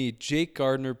noise, we need Jake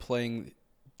Gardiner playing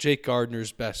Jake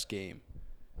Gardiner's best game.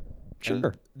 Sure.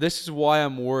 And this is why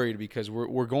I'm worried, because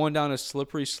we're going down a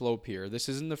slippery slope here. This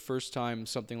isn't the first time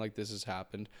something like this has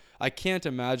happened. I can't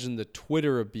imagine the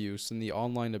Twitter abuse and the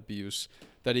online abuse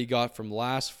that he got from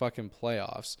last fucking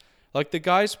playoffs. Like, the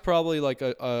guy's probably like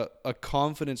a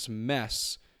confidence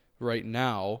mess right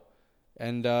now,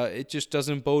 and it just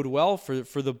doesn't bode well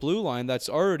for the blue line that's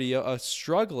already a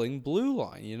struggling blue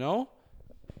line, you know?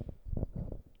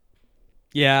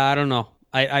 Yeah, I don't know.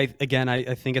 I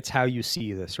think it's how you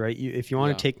see this, right? If you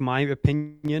want to take my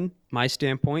opinion, my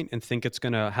standpoint, and think it's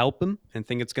going to help him and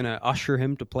think it's going to usher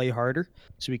him to play harder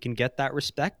so he can get that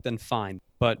respect, then fine.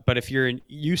 But if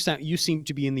you seem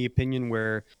to be in the opinion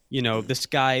where, this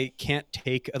guy can't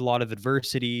take a lot of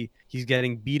adversity. He's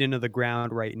getting beat into the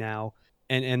ground right now,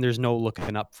 and there's no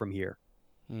looking up from here.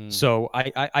 So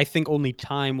I think only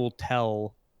time will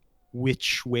tell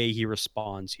which way he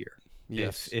responds here.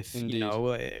 Yes, If indeed. you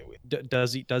know,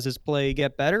 does his play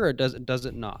get better or does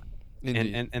it not?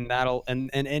 Indeed. And that'll and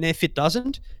if it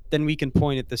doesn't, then we can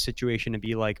point at the situation and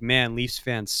be like, man, Leafs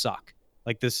fans suck.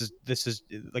 Like this is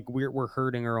like we're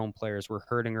hurting our own players. We're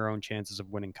hurting our own chances of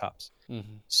winning cups.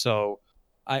 So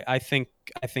I think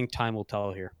time will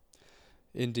tell here.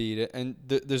 Indeed, and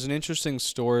there's an interesting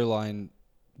storyline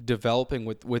developing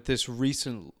with this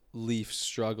recent Leafs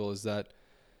struggle. Is that,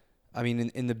 I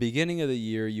mean, in the beginning of the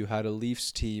year, you had a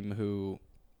Leafs team who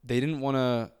they didn't want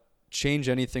to change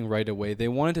anything right away. They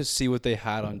wanted to see what they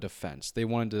had on defense. They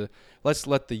wanted to, let's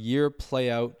let the year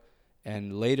play out,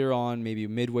 and later on, maybe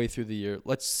midway through the year,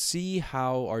 let's see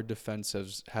how our defense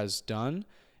has done,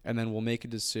 and then we'll make a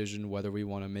decision whether we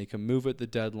want to make a move at the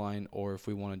deadline or if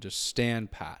we want to just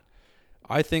stand pat.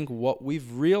 I think what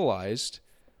we've realized,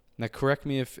 now correct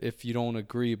me if you don't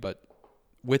agree, but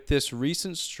with this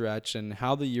recent stretch and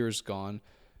how the year's gone,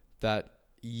 that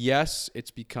yes, it's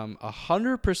become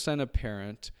 100%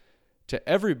 apparent to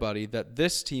everybody that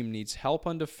this team needs help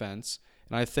on defense.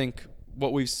 And I think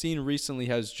what we've seen recently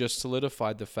has just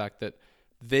solidified the fact that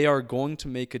they are going to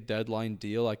make a deadline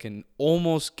deal. I can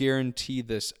almost guarantee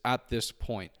this at this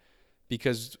point,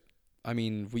 because I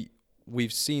mean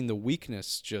we've seen the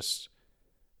weakness just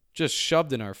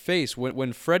shoved in our face.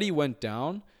 When Freddie went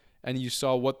down and you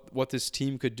saw what this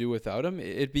team could do without him,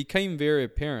 it became very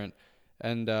apparent.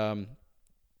 And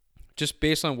just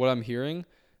based on what I'm hearing,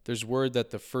 there's word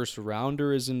that the first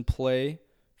rounder is in play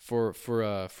for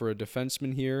a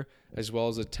defenseman here, as well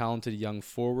as a talented young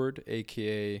forward,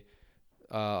 aka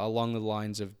along the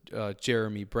lines of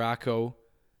Jeremy Bracco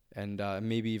and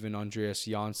maybe even Andreas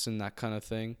Janssen, that kind of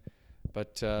thing.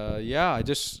 But yeah, I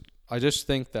just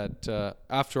think that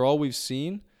after all we've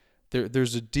seen,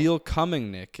 there's a deal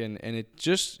coming, Nick, and it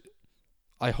just,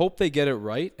 I hope they get it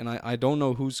right, and I don't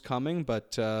know who's coming,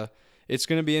 but it's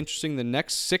going to be interesting the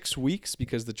next 6 weeks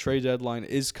because the trade deadline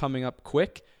is coming up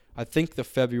quick. I think the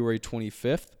February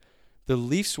 25th. The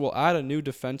Leafs will add a new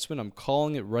defenseman. I'm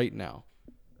calling it right now.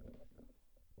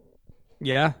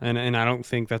 Yeah, and I don't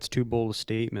think that's too bold a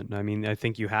statement. I mean, I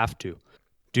think you have to.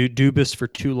 Dubas for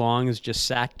too long has just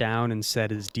sat down and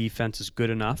said his defense is good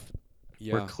enough.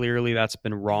 Yeah. Where clearly that's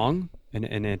been wrong, and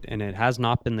it has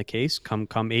not been the case.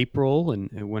 Come April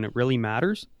and when it really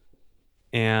matters.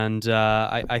 And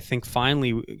I think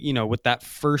finally, with that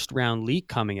first round leak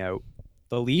coming out,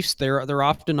 the Leafs they're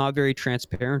often not very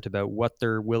transparent about what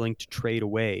they're willing to trade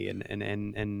away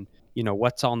and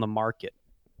what's on the market.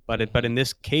 But in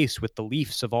this case, with the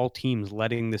Leafs of all teams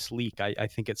letting this leak, I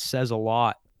think it says a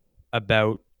lot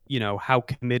about how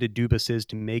committed Dubas is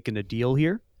to making a deal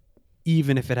here,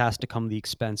 even if it has to come at the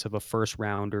expense of a first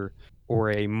rounder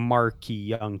or a marquee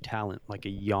young talent like a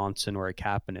Janssen or a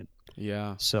Kapanen.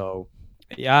 Yeah. So,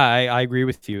 yeah, I agree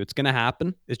with you. It's going to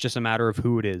happen. It's just a matter of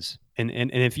who it is.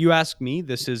 And if you ask me,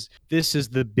 this is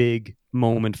the big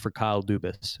moment for Kyle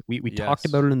Dubas. We talked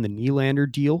about it in the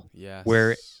Nylander deal,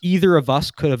 where either of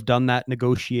us could have done that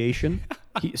negotiation.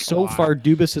 So far,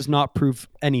 Dubas has not proved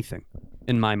anything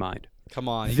in my mind. Come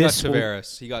on, he got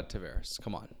Tavares.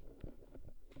 Come on,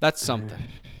 that's something.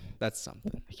 That's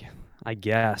something. I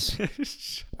guess.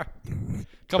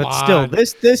 Come on. But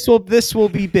still, this will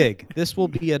be big. This will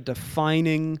be a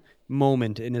defining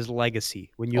moment in his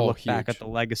legacy when you look back at the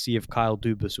legacy of Kyle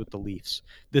Dubas with the Leafs.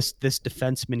 This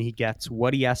defenseman he gets,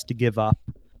 what he has to give up,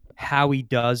 how he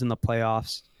does in the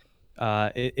playoffs.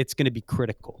 It's going to be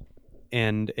critical.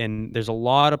 And there's a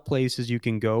lot of places you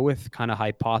can go with kind of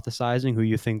hypothesizing who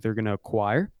you think they're going to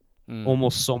acquire.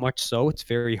 Almost so much so it's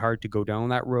very hard to go down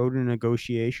that road in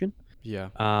negotiation. Yeah.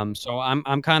 So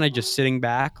I'm kind of just sitting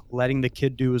back, letting the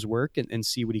kid do his work and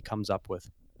see what he comes up with.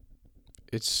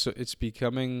 It's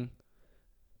becoming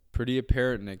pretty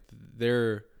apparent, Nick.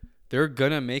 They're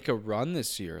gonna make a run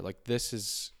this year. Like this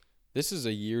is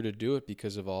a year to do it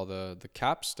because of all the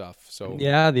cap stuff. So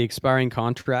yeah, the expiring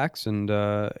contracts, and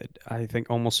I think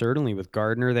almost certainly with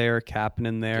Gardner there,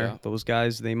 Kapanen there, those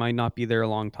guys, they might not be there a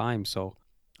long time. So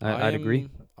I'd agree.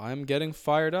 I'm getting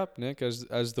fired up, Nick.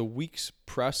 As the weeks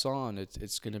press on,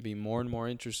 it's going to be more and more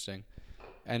interesting.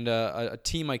 And a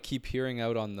team I keep hearing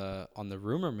out on the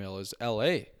rumor mill is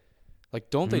LA. Like,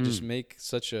 don't they just make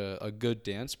such a good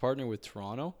dance partner with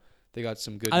Toronto? They got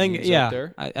some good names out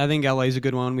there. I think LA is a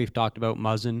good one. We've talked about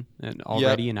Muzzin and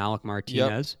Alec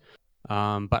Martinez.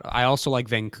 But I also like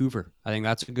Vancouver. I think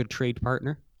that's a good trade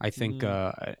partner. I think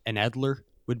an Edler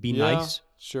would be nice.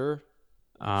 Sure.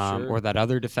 Or that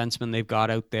other defenseman they've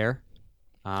got out there.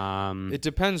 It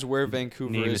depends where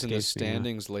Vancouver is in the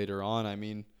standings later on. I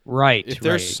mean, Right. If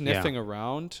they're right, sniffing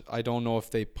around, I don't know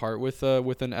if they part with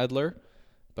an Edler,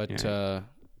 but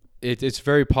it's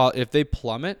very if they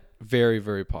plummet, very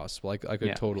very possible. I could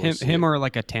yeah. totally see him it. or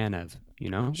like a Tanev,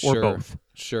 or Sure, both.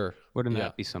 Sure. Wouldn't Yeah.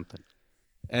 that be something?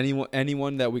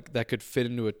 Anyone that could fit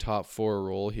into a top 4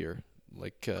 role here,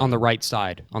 like On the right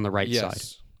side. On the right yes,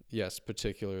 side. yes,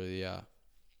 particularly, yeah.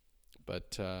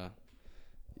 But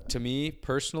to me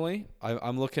personally,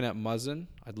 I'm looking at Muzzin.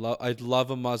 I'd love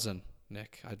a Muzzin,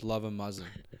 Nick. I'd love a Muzzin.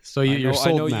 So you're sold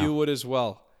I know now. you would as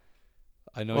well.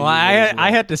 I know. Well, you would as well.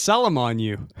 I had to sell him on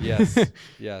you. Yes,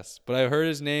 yes. But I heard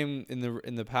his name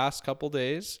in the past couple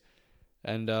days,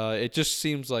 and it just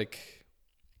seems like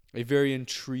a very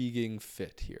intriguing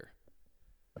fit here.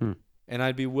 And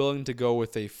I'd be willing to go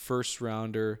with a first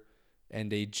rounder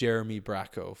and a Jeremy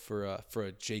Bracco for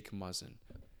a Jake Muzzin.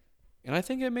 And I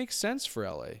think it makes sense for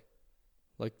LA.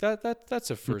 Like that's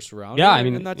a first rounder. Yeah, I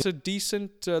mean, and that's a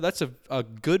decent that's a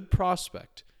good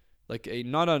prospect. Like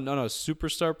not a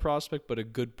superstar prospect, but a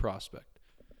good prospect.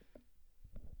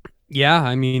 Yeah,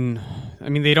 I mean,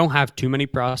 they don't have too many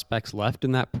prospects left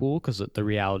in that pool because the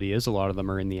reality is a lot of them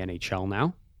are in the NHL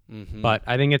now. Mm-hmm. But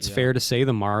I think it's fair to say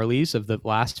the Marlies of the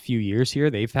last few years here,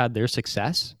 they've had their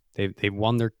success. They've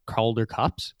won their Calder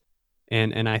Cups,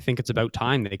 and I think it's about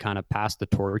time they kind of pass the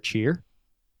torch here,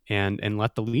 and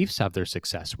let the Leafs have their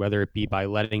success, whether it be by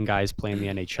letting guys play in the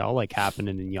NHL like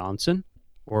happening in Janssen,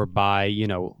 or by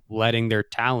letting their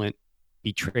talent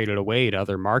be traded away to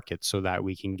other markets so that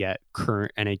we can get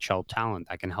current NHL talent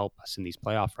that can help us in these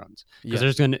playoff runs. Because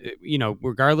there's going to,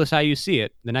 regardless how you see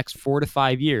it, the next 4 to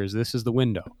 5 years, this is the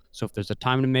window. So if there's a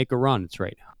time to make a run, it's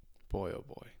right now. Boy, oh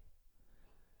boy.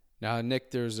 Now,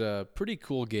 Nick, there's a pretty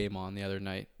cool game on the other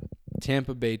night.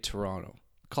 Tampa Bay, Toronto.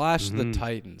 Clash of the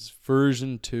Titans,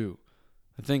 version 2.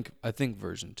 I think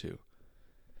version 2.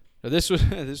 Now, this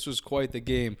was quite the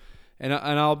game. And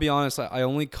I'll be honest, I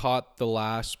only caught the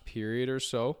last period or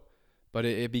so, but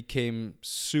it became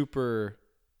super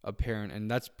apparent, and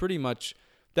that was pretty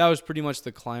much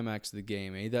the climax of the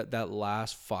game. That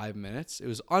last 5 minutes, it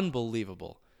was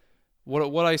unbelievable.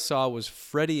 What I saw was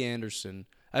Freddie Anderson.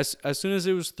 As soon as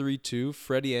it was 3-2,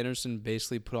 Freddie Anderson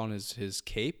basically put on his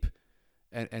cape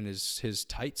and his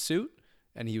tight suit,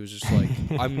 and he was just like,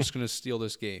 I'm just gonna steal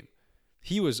this game.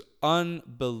 He was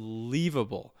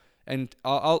unbelievable. And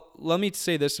let me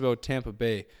say this about Tampa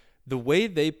Bay: the way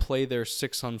they play their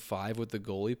 6-on-5 with the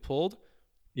goalie pulled,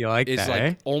 You like is that, like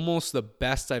eh? almost the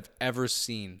best I've ever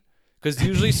seen. Because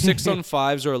usually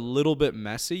 6-on-5s are a little bit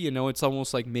messy. It's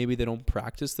almost like maybe they don't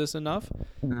practice this enough.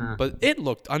 But it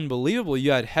looked unbelievable.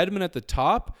 You had Hedman at the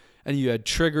top, and you had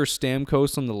Trigger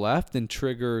Stamkos on the left, and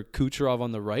Trigger Kucherov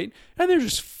on the right, and they're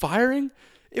just firing.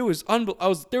 It was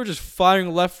they were just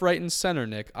firing left, right, and center,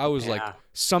 Nick. I was like,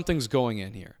 something's going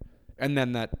in here. And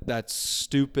then that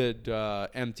stupid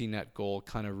empty net goal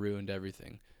kind of ruined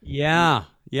everything. Yeah.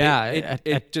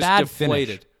 It just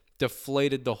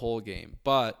deflated the whole game.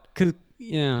 But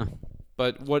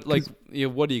what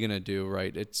what are you gonna do,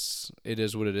 right? It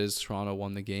is what it is. Toronto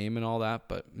won the game and all that,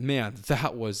 but man,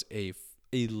 that was a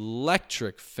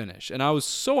electric finish, and I was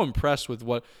so impressed with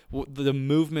what the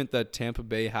movement that Tampa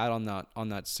Bay had on that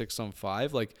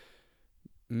 6-on-5. Like,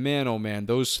 man, oh man,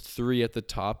 those 3 at the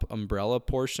top umbrella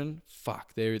portion,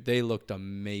 fuck, they looked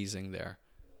amazing there.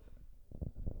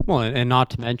 Well, and not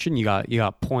to mention you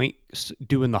got Point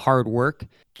doing the hard work,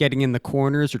 getting in the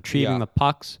corners, retrieving the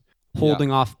pucks,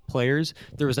 holding off players.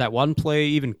 There was that one play,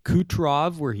 even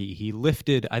Kucherov, where he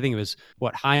lifted, I think it was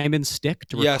Hyman's stick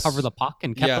to recover the puck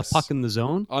and kept the puck in the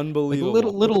zone. Unbelievable. Like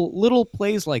little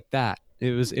plays like that. It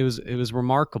was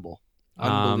remarkable.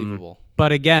 Unbelievable.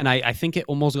 But again, I think it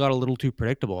almost got a little too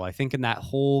predictable. I think in that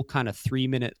whole kind of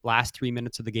last 3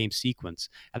 minutes of the game sequence,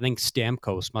 I think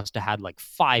Stamkos must have had like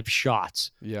 5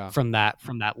 shots from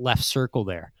that left circle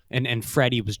there. And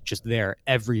Freddie was just there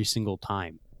every single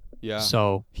time. Yeah.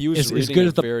 So he was reading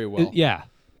it very well. Yeah.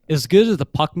 As good as the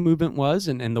puck movement was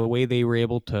and the way they were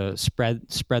able to spread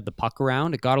the puck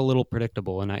around, it got a little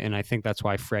predictable. And I think that's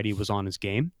why Freddie was on his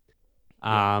game.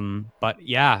 But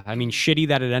yeah, I mean, shitty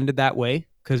that it ended that way,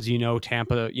 because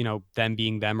Tampa, them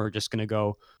being them, are just gonna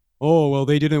go, oh well,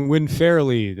 they didn't win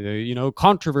fairly,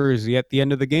 controversy at the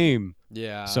end of the game.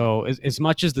 Yeah. So as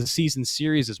much as the season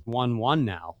series is 1-1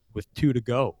 now with 2 to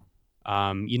go,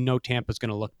 Tampa's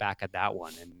gonna look back at that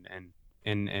one and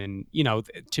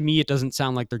to me it doesn't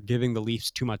sound like they're giving the Leafs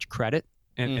too much credit.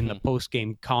 And in the post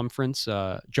game conference,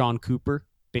 John Cooper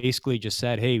basically just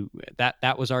said, hey,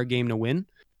 that was our game to win.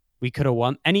 We could have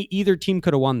won. Either team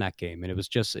could have won that game, and it was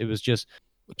just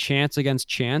chance against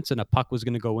chance, and a puck was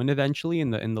going to go in eventually,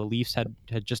 and the Leafs had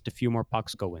just a few more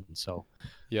pucks go in. So,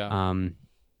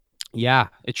 Yeah,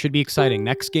 it should be exciting.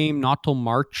 Next game not till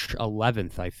March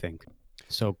 11th, I think.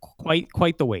 So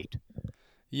quite the wait.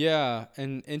 Yeah,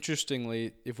 and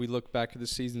interestingly, if we look back at the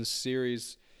season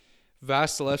series,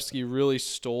 Vasilevsky really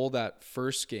stole that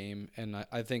first game, and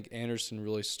I think Anderson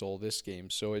really stole this game.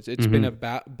 So it's been a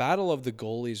battle of the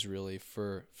goalies really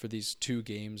for these two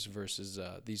games versus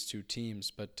these two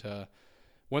teams. But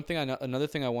another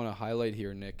thing I want to highlight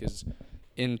here, Nick, is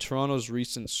in Toronto's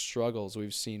recent struggles,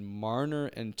 we've seen Marner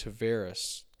and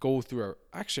Tavares go through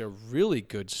actually a really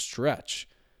good stretch.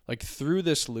 Like through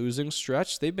this losing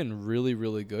stretch, they've been really,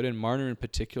 really good. And Marner in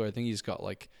particular, I think he's got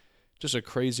like just a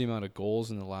crazy amount of goals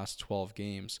in the last 12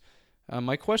 games.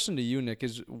 My question to you, Nick,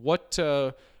 is what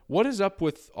is up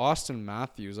with Austin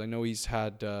Matthews? I know he's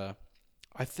had,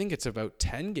 I think it's about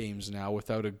 10 games now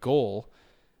without a goal,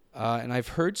 and I've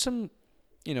heard some,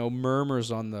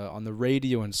 murmurs on the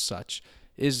radio and such.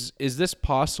 Is this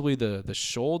possibly the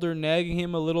shoulder nagging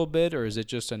him a little bit, or is it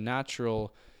just a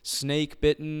natural snake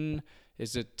bitten?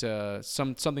 Is it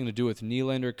something to do with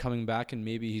Nylander coming back and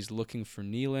maybe he's looking for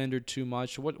Nylander too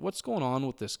much? What's going on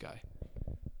with this guy?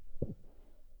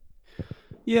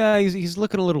 Yeah, he's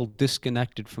looking a little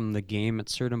disconnected from the game at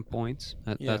certain points.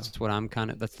 That's what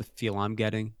that's the feel I'm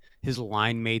getting. His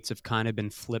line mates have kind of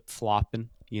been flip-flopping.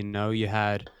 You've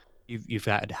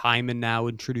had Hyman now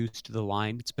introduced to the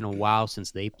line. It's been a while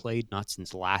since they played, not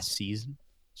since last season.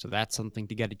 So that's something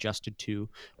to get adjusted to.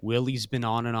 Willie's been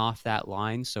on and off that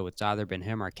line, so it's either been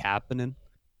him or Kapanen.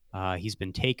 He's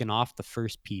been taken off the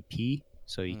first PP,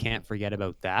 so you can't forget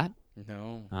about that.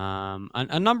 No.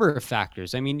 A number of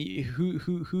factors. I mean,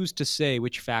 who's to say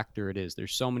which factor it is?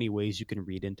 There's so many ways you can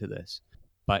read into this.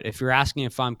 But if you're asking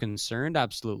if I'm concerned,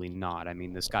 absolutely not. I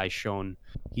mean, this guy's shown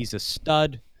he's a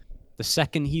stud. The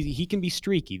second he can be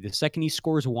streaky. The second he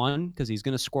scores one, because he's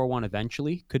going to score one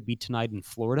eventually, could be tonight in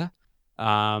Florida.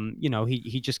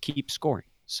 He just keeps scoring.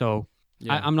 So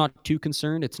I'm not too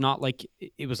concerned. It's not like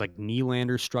it was like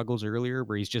Nylander's struggles earlier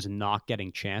where he's just not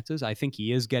getting chances. I think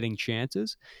he is getting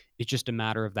chances. It's just a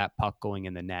matter of that puck going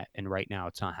in the net. And right now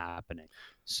it's not happening.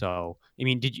 So, I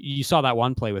mean, you saw that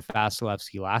one play with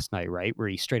Vasilevsky last night, right? Where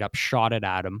he straight up shot it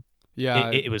at him. Yeah.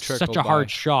 It was such a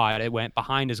hard shot. It went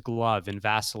behind his glove, and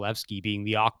Vasilevsky, being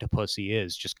the octopus he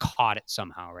is, just caught it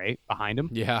somehow, right? Behind him.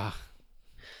 Yeah.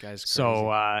 Guy's crazy. So,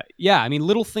 I mean,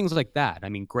 little things like that. I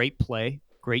mean, great play,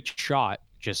 great shot,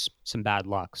 just some bad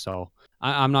luck. So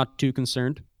I'm not too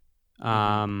concerned.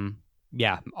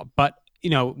 Yeah, but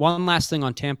one last thing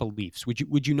on Tampa Leafs.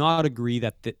 Would you not agree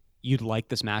that you'd like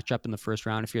this matchup in the first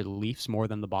round if you're the Leafs more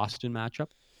than the Boston matchup?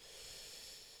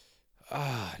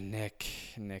 Nick.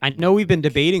 I know we've been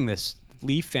debating this,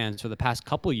 Leaf fans, for the past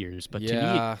couple years, but to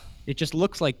me, it just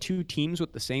looks like two teams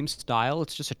with the same style.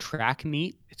 It's just a track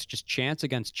meet. It's just chance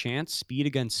against chance, speed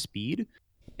against speed,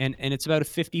 and it's about a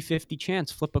 50-50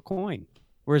 chance, flip a coin.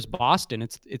 Whereas Boston,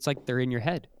 it's like they're in your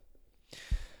head.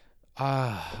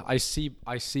 I see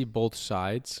both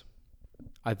sides.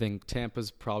 I think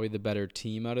Tampa's probably the better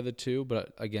team out of the two,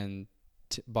 but again,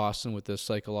 Boston with the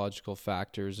psychological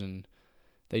factors, and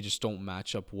they just don't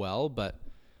match up well. But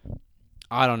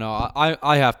I don't know.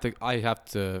 I have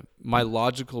to. My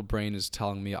logical brain is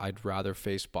telling me I'd rather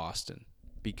face Boston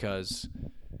because,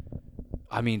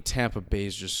 I mean, Tampa Bay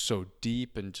is just so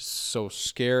deep and just so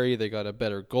scary. They got a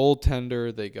better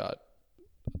goaltender.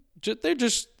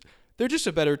 They're just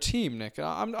a better team, Nick.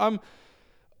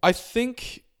 I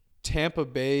think Tampa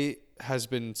Bay has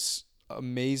been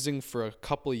amazing for a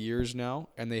couple of years now,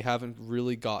 and they haven't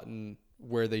really gotten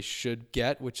where they should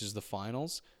get, which is the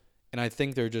finals. And I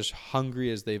think they're just hungry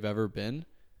as they've ever been.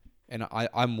 And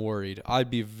I'm worried.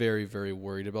 I'd be very, very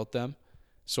worried about them.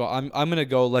 So I'm gonna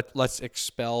go. Let's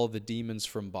expel the demons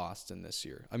from Boston this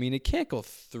year. I mean, it can't go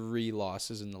 3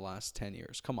 losses in the last 10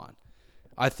 years. Come on.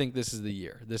 I think this is the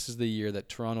year. This is the year that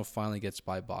Toronto finally gets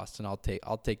by Boston. I'll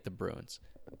take the Bruins.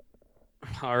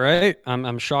 All right,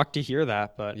 I'm shocked to hear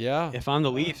that, but yeah, if I'm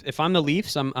the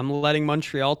Leafs, I'm letting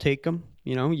Montreal take them.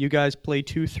 You guys play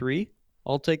 2-3.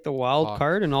 I'll take the wild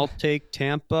card, and I'll take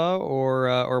Tampa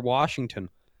or Washington.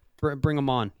 Bring them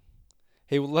on.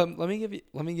 Hey, let me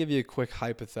give you a quick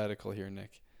hypothetical here,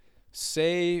 Nick.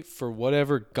 Say for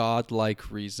whatever godlike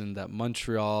reason that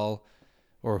Montreal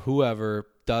or whoever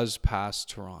does pass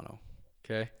Toronto,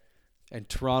 okay? And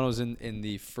Toronto's in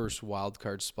the first wild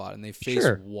card spot, and they face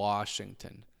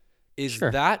Washington. Is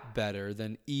that better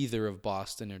than either of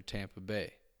Boston or Tampa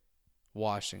Bay?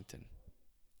 Washington.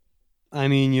 I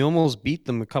mean, you almost beat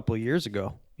them a couple of years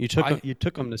ago. You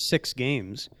took them to 6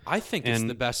 games. I think it's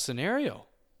the best scenario.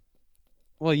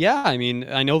 Well, yeah. I mean,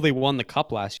 I know they won the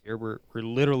cup last year. We're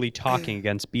literally talking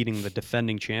against beating the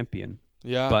defending champion.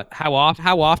 Yeah. But how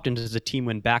often does a team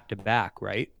win back to back,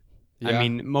 right? I Yeah.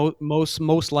 mean,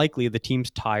 most likely the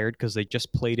team's tired because they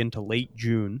just played into late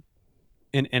June,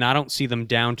 and I don't see them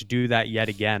down to do that yet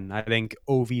again. I think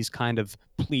Ovi's kind of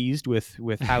pleased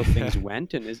with how things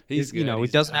went, and He's he good.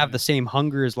 He's doesn't have done. the same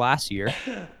hunger as last year.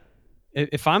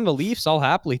 If I'm the Leafs, I'll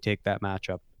happily take that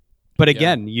matchup. But Yeah.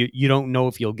 again, you don't know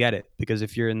if you'll get it because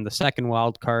if you're in the second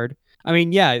wild card, I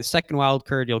mean, yeah, second wild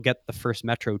card you'll get the first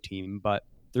Metro team, but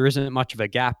there isn't much of a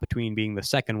gap between being the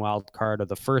second wild card or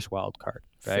the first wild card,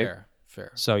 right?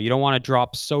 Fair. So you don't want to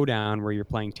drop so down where you're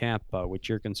playing Tampa, which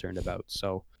you're concerned about.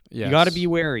 So Yes. you got to be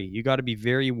wary. You got to be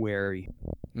very wary.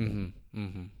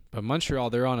 But Montreal,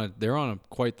 they're on a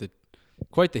quite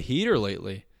the heater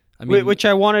lately. I mean, Which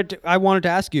I wanted to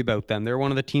ask you about them. They're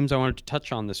one of the teams I wanted to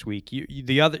touch on this week.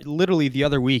 The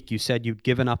other week you said you'd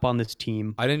given up on this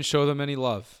team. I didn't show them any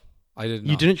love. I did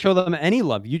not. You didn't show them any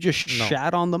love. You just No.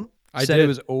 shat on them. I said did. it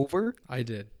was over. I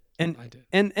did. And I did.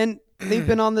 and they've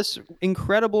been on this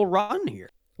incredible run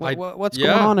here. What's yeah.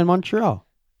 going on in Montreal?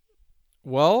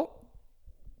 Well,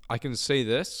 I can say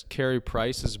this: Carey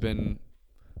Price has been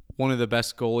one of the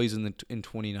best goalies in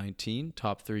 2019,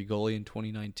 top 3 goalie in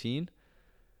 2019,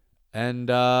 and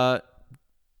I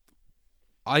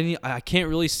can't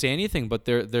really say anything, but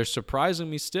they're surprising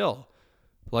me still.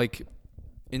 Like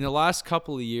in the last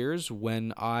couple of years,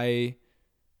 when I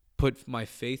put my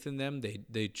faith in them,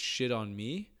 they'd shit on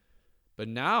me, but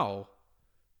now,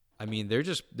 I mean, they're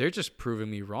just proving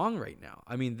me wrong right now.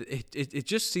 I mean, it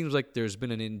just seems like there's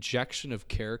been an injection of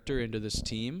character into this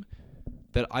team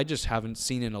that I just haven't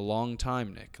seen in a long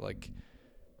time, Nick. Like,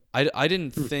 I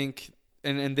didn't think,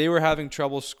 and they were having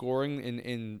trouble scoring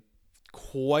in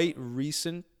quite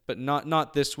recent, but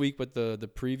not this week, but the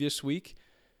previous week,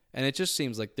 and it just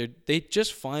seems like they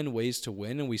just find ways to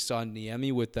win. And we saw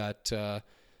Niemi with that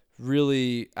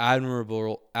really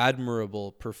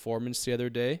admirable performance the other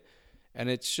day. And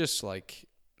it's just like,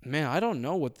 man, I don't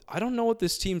know what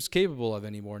this team's capable of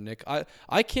anymore, Nick.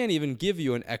 I can't even give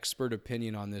you an expert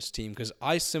opinion on this team because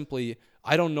I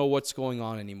don't know what's going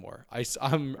on anymore.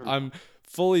 I'm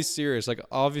fully serious. Like,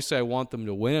 obviously I want them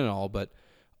to win and all, but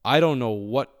I don't know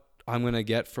what I'm going to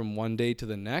get from one day to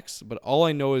the next. But all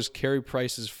I know is Carey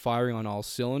Price is firing on all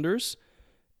cylinders,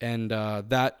 and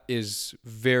that is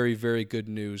very, very good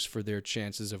news for their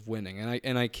chances of winning.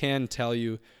 And I can tell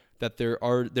you that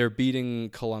they're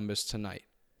beating Columbus tonight.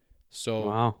 So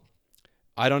Wow.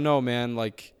 I don't know, man.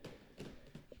 Like,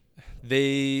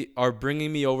 they are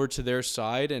bringing me over to their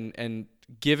side, and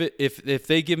give it if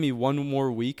they give me one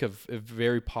more week of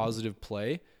very positive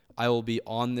play, I will be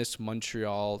on this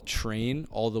Montreal train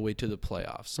all the way to the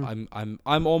playoffs.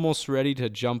 I'm almost ready to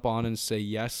jump on and say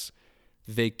yes,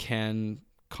 they can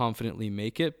confidently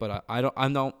make it, but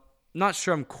I'm not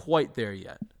sure I'm quite there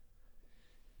yet.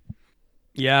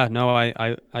 Yeah, no,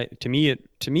 I to me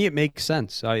it makes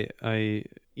sense.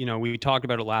 We talked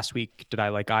about it last week. Did I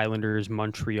like Islanders,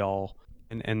 Montreal,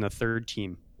 and the third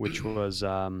team, which was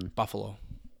Buffalo?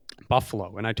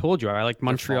 And I told you I like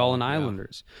Montreal and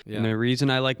Islanders. Yeah. And the reason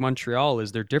I like Montreal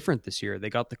is they're different this year. They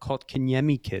got the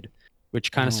Kotkaniemi kid,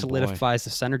 which kind of solidifies the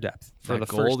center depth. For That the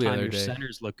goal first the time, other your day.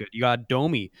 centers look good. You got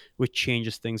Domi, which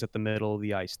changes things at the middle of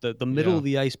the ice. The middle of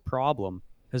the ice problem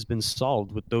has been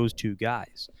solved with those two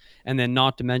guys. And then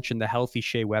not to mention the healthy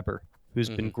Shea Weber, who's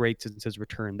been great since his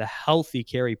return. The healthy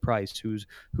Carey Price,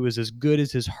 who is as good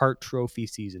as his Hart Trophy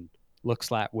season looks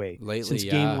that way. Lately, since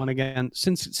game one again,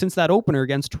 since that opener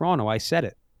against Toronto, I said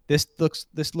it. This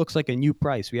looks like a new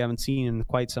Price we haven't seen in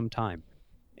quite some time.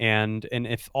 And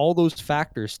if all those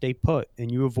factors stay put and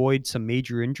you avoid some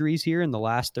major injuries here in the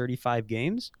last 35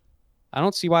 games, I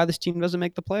don't see why this team doesn't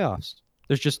make the playoffs.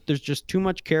 There's just too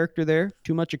much character there,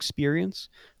 too much experience,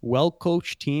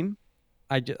 well-coached team.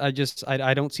 I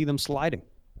don't see them sliding.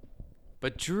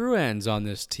 But Drouin's on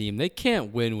this team. They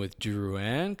can't win with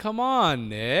Drouin. Come on,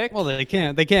 Nick. Well, they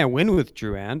can't win with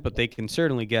Drouin, but they can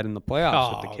certainly get in the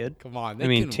playoffs with the kid. Come on. I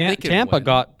mean, they can Tampa win.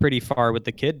 got pretty far with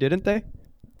the kid, didn't they?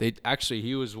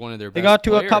 He was one of their best They got to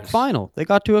players. a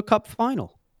cup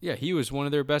final. Yeah, he was one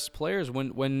of their best players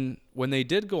when they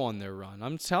did go on their run.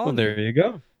 I'm telling you. you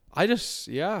go.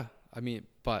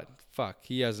 But fuck,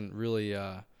 he hasn't really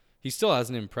he still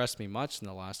hasn't impressed me much in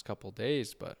the last couple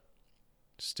days, but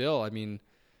still, I mean,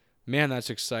 man,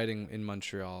 that's exciting in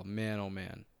Montreal. Man, oh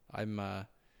man.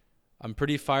 I'm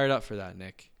pretty fired up for that,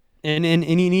 Nick. And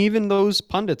even those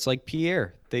pundits like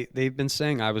Pierre, they've been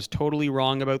saying I was totally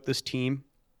wrong about this team.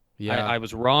 Yeah. I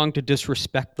was wrong to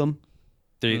disrespect them.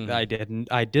 I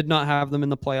did not have them in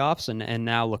the playoffs, and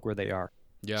now look where they are.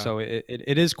 Yeah. So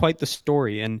it is quite the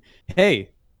story. And hey,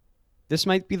 this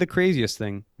might be the craziest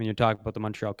thing when you're talking about the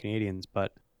Montreal Canadiens,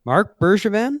 but Mark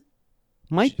Bergevin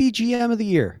might be GM of the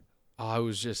year. I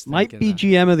was just Might thinking be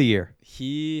GM of the year.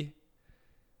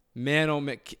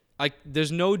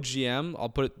 there's no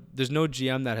GM. There's no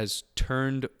GM that has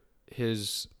turned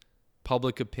his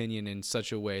public opinion in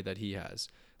such a way that he has.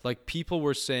 Like, people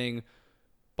were saying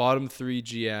bottom 3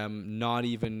 GM not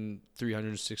even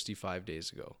 365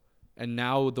 days ago. And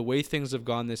now the way things have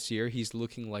gone this year, he's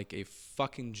looking like a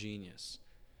fucking genius.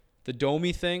 The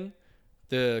Domi thing,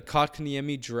 the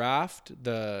Kotkaniemi draft,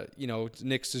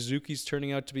 Nick Suzuki's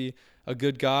turning out to be a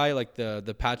good guy, like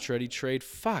the Pacioretty trade.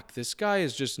 Fuck, this guy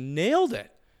has just nailed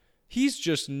it. He's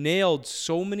just nailed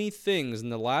so many things in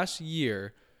the last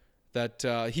year that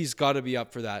he's got to be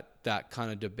up for that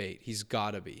kind of debate. He's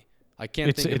got to be. I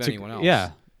can't think of anyone else.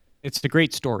 Yeah, it's a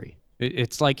great story.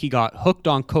 It's like he got hooked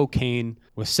on cocaine,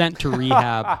 was sent to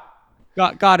rehab,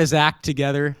 got his act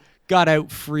together, got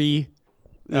out free.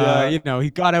 He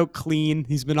got out clean.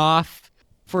 He's been off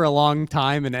for a long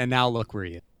time, and now look where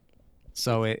he is.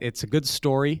 So it's a good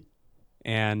story,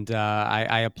 and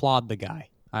I applaud the guy.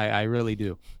 I really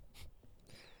do.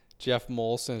 Jeff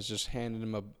Molson is just handing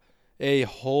him a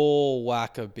whole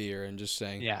whack of beer and just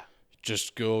saying, Yeah.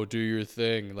 just go do your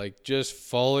thing. Like, just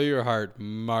follow your heart,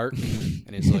 Mark.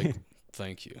 And he's like,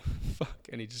 thank you. Fuck.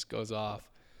 And he just goes off.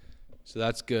 So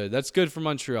that's good. That's good for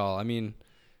Montreal. I mean,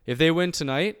 if they win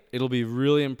tonight, it'll be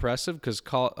really impressive because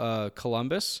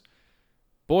Columbus,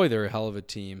 boy, they're a hell of a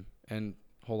team. And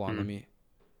hold on,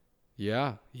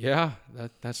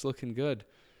 that's looking good.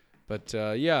 But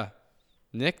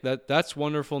Nick, that's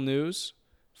wonderful news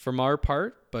from our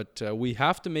part. But we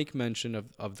have to make mention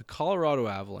of the Colorado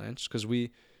Avalanche because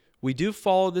we do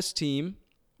follow this team.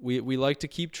 We like to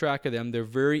keep track of them. They're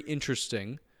very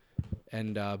interesting.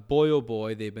 And boy, oh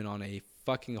boy, they've been on a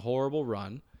fucking horrible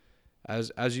run.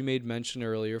 As you made mention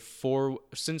earlier,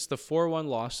 since the 4-1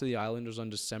 loss to the Islanders on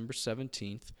December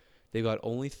 17th, they've got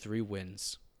only 3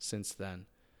 wins since then.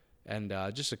 And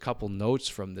just a couple notes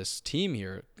from this team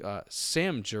here.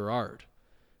 Sam Girard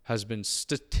has been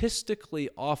statistically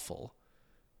awful.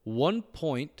 1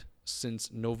 point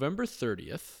since November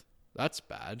 30th. That's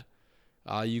bad.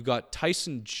 You got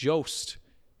Tyson Jost,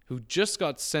 who just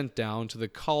got sent down to the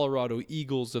Colorado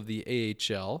Eagles of the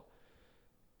AHL.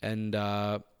 And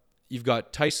you've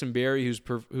got Tyson Barrie,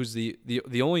 who's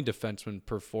the only defenseman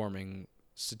performing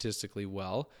statistically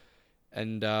well.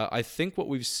 And I think what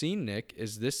we've seen, Nick,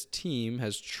 is this team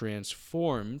has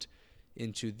transformed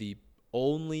into the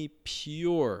only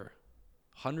pure,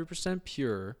 100%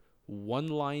 pure,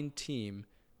 one-line team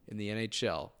in the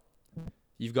NHL.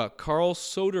 You've got Carl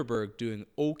Soderberg doing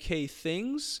okay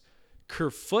things.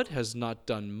 Kerfoot has not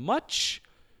done much.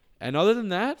 And other than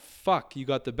that, you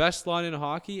got the best line in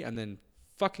hockey and then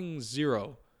fucking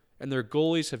zero. And their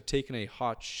goalies have taken a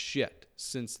hot shit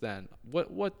since then.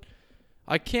 What?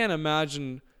 I can't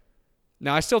imagine.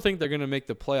 Now, I still think they're going to make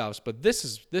the playoffs, but this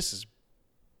is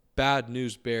bad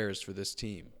news bears for this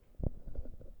team.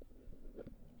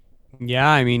 Yeah,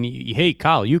 I mean, hey,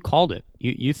 Kyle, you called it.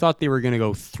 You thought they were going to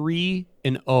go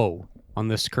 3-0 on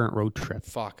this current road trip.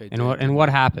 Fuck, I did. And what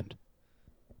happened?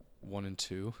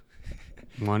 1-2.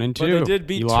 1-2. But they did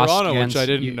beat Toronto, which I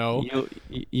didn't know.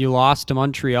 You lost to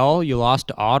Montreal. You lost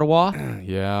to Ottawa.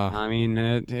 Yeah. I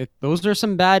mean, those are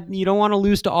some bad. You don't want to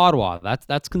lose to Ottawa.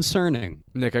 That's concerning.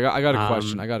 Nick, I got a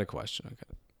question. I got a question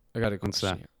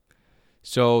here.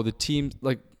 So the team,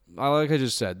 like I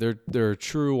just said, they're a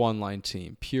true one-line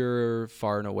team, pure,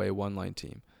 far and away one-line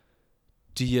team.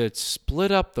 Do you split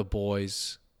up the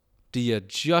boys? Do you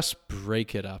just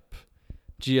break it up?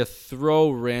 Do you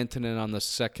throw Rantanen on the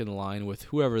second line with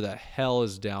whoever the hell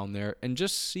is down there and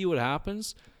just see what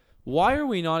happens? Why are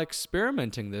we not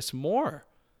experimenting this more?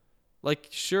 Like,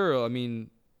 sure, I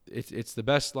mean, it's the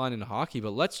best line in hockey,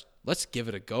 but let's give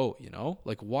it a go, you know?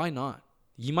 Like, why not?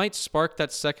 You might spark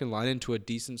that second line into a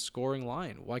decent scoring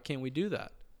line. Why can't we do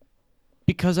that?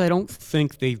 Because I don't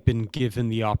think they've been given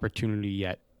the opportunity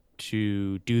yet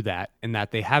to do that, and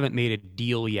that they haven't made a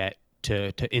deal yet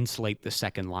to insulate the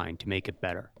second line to make it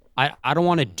better. I don't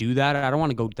want to do that. I don't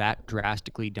want to go that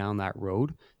drastically down that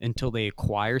road until they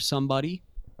acquire somebody,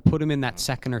 put them in that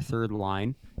second or third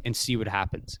line, and see what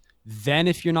happens. Then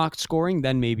if you're not scoring,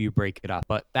 then maybe you break it up.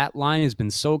 But that line has been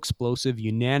so explosive,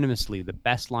 unanimously the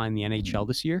best line in the NHL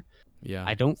this year. Yeah.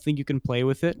 I don't think you can play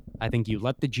with it. I think you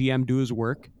let the GM do his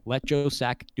work. Let Joe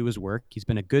Sakic do his work. He's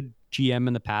been a good GM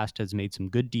in the past, has made some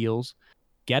good deals.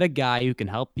 Get a guy who can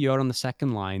help you out on the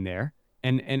second line there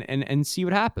and see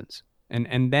what happens.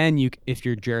 And then if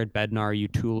you're Jared Bednar,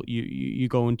 you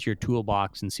go into your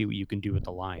toolbox and see what you can do with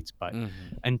the lines. But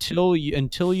until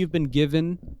you've been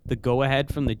given the go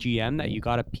ahead from the GM that you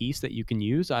got a piece that you can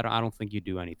use, I don't think you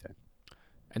do anything.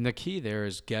 And the key there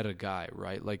is get a guy,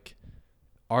 right? Like,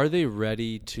 are they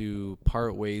ready to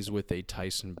part ways with a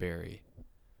Tyson Berry?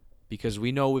 Because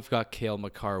we know we've got Cale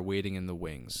Makar waiting in the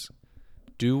wings.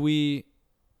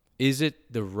 Is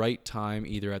it the right time,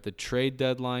 either at the trade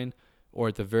deadline or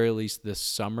at the very least this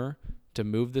summer, to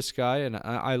move this guy? And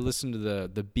I listen to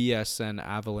the BSN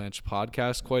Avalanche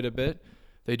podcast quite a bit.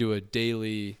 They do a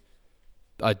daily,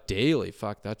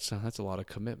 fuck, that's a lot of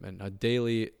commitment. A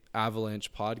daily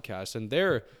Avalanche podcast, and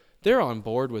they're on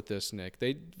board with this, Nick.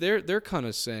 They're kind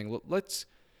of saying, let's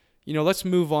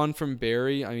move on from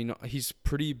Barry. I mean, he's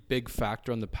pretty big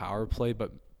factor on the power play,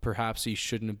 but perhaps he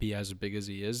shouldn't be as big as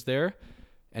he is there.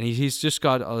 And he's just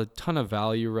got a ton of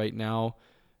value right now.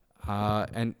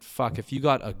 And fuck, if you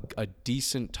got a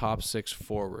decent top 6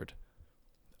 forward,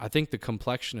 I think the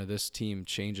complexion of this team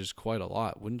changes quite a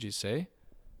lot, wouldn't you say?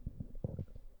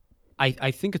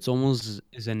 I think it's almost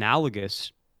as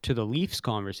analogous to the Leafs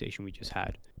conversation we just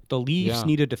had. The Leafs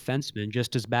need a defenseman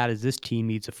just as bad as this team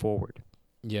needs a forward.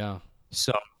 Yeah.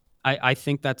 So I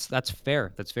think that's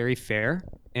fair. That's very fair.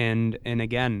 And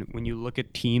again, when you look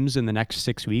at teams in the next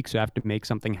 6 weeks who have to make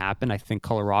something happen, I think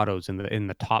Colorado's in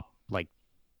the top like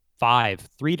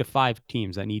 3 to 5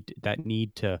 teams that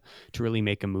need to really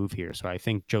make a move here. So I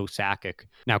think Joe Sakic.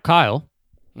 Now, Kyle,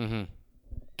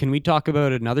 can we talk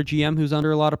about another GM who's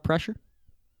under a lot of pressure?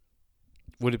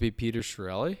 Would it be Peter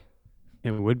Chiarelli?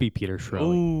 It would be Peter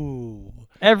Chiarelli. Ooh.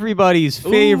 Everybody's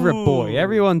favorite boy.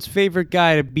 Everyone's favorite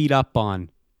guy to beat up on.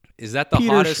 Is that the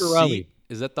Peter hottest Chiarelli. seat?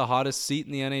 Is that the hottest seat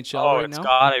in the NHL right it's now?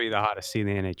 gotta be the hottest seat in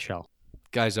the NHL.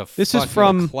 Guy's a This is fucking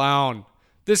from- clown.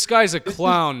 This guy's a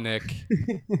clown, Nick.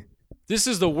 This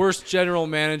is the worst general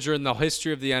manager in the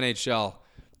history of the NHL.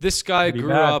 This guy Pretty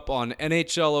grew bad. up on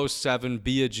NHL 07,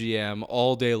 be a GM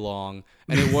all day long,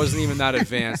 and it wasn't even that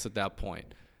advanced at that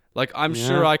point. Like, I'm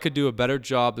sure I could do a better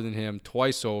job than him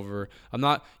twice over. I'm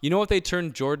not. You know what they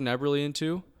turned Jordan Eberle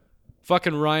into?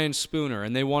 Fucking Ryan Spooner,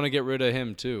 and they want to get rid of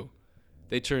him too.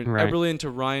 They turned Eberle into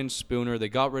Ryan Spooner. They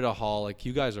got rid of Hall. Like,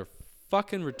 you guys are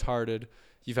fucking retarded.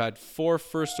 You've had 4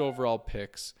 first overall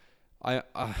picks.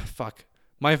 Fuck.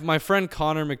 My friend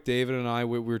Connor McDavid and I,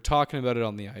 we were talking about it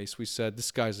on the ice. We said,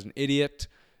 this guy's an idiot,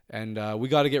 and we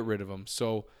got to get rid of him.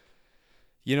 So,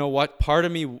 you know what? Part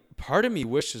of me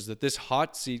wishes that this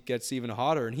hot seat gets even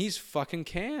hotter, and he's fucking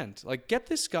canned. Like, get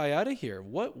this guy out of here.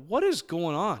 What is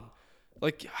going on?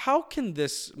 Like, how can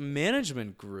this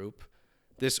management group,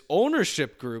 this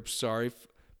ownership group,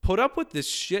 put up with this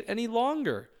shit any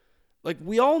longer? Like,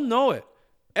 we all know it.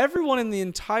 Everyone in the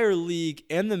entire league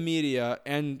and the media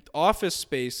and office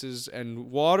spaces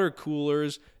and water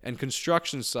coolers and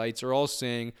construction sites are all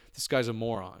saying this guy's a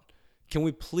moron. Can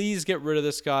we please get rid of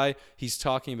this guy? He's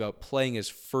talking about playing his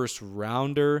first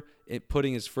rounder,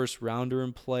 putting his first rounder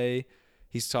in play.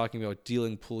 He's talking about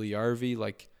dealing Puljujarvi.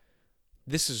 Like,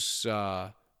 this is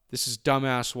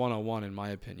dumbass 101 in my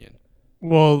opinion.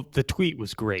 Well, the tweet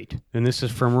was great, and this is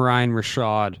from Ryan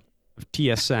Rashad of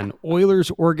TSN.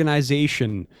 Oilers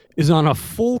organization is on a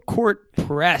full court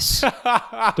press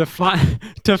to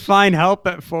find help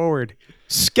at forward.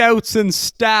 Scouts and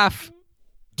staff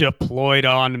deployed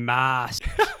en masse.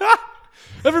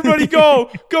 Everybody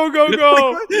go, go, go,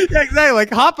 go. Yeah, exactly.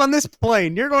 Like, hop on this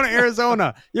plane. You're going to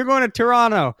Arizona. You're going to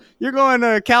Toronto. You're going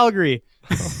to Calgary.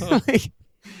 Like,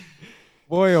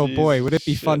 boy, oh boy, would it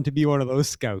be fun to be one of those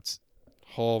scouts.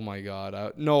 Oh my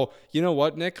God! No, you know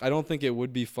what, Nick? I don't think it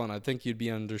would be fun. I think you'd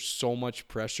be under so much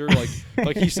pressure.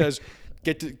 Like he says,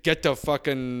 get to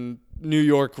fucking New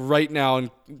York right now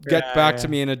and get back to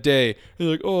me in a day. And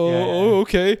you're like, oh,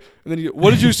 okay. And then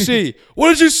what did you see?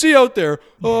 What did you see out there?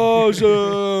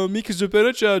 Oh, Mika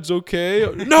Zibanejad's okay.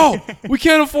 No, we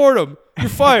can't afford him. You're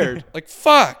fired. Like,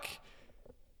 fuck.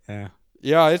 Yeah.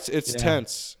 Yeah, it's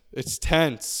tense. It's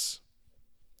tense.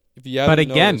 If you But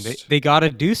haven't again, noticed. they got to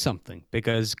do something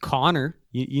because Connor,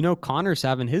 you know, Connor's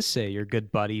having his say. Your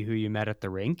good buddy who you met at the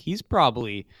rink, he's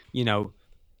probably,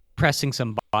 pressing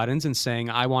some buttons and saying,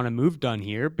 "I want a move done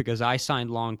here because I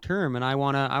signed long term and I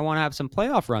want to have some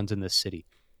playoff runs in this city."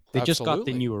 They just got the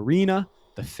Absolutely. new arena.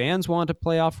 The fans want a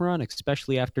playoff run,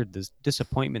 especially after the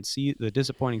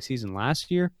disappointing season last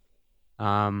year.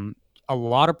 A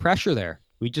lot of pressure there.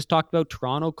 We just talked about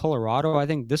Toronto, Colorado. I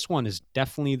think this one is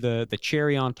definitely the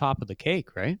cherry on top of the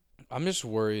cake, right? I'm just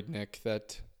worried, Nick,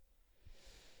 that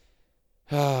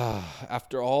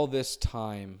after all this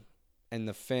time and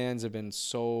the fans have been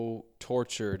so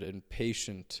tortured and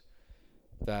patient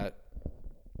that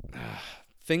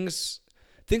things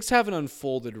haven't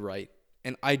unfolded right.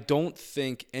 And I don't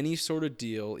think any sort of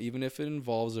deal, even if it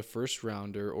involves a first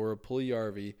rounder or a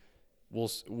Puljujarvi,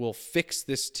 will fix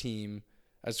this team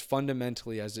as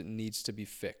fundamentally as it needs to be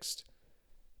fixed.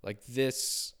 Like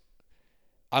this,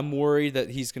 I'm worried that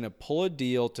he's going to pull a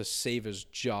deal to save his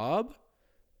job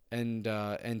and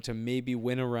to maybe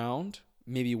win a round,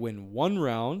 maybe win one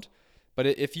round. But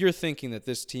if you're thinking that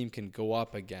this team can go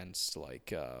up against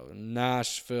like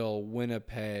Nashville,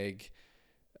 Winnipeg,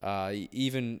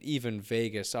 even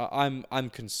Vegas, I'm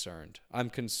concerned.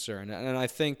 And I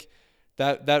think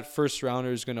that first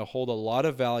rounder is going to hold a lot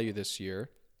of value this year,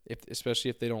 especially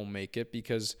if they don't make it,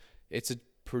 because it's a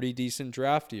pretty decent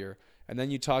draft year. And then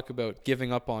you talk about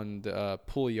giving up on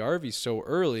Puljujarvi so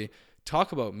early.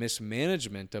 Talk about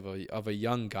mismanagement of a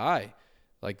young guy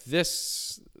like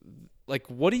this. Like,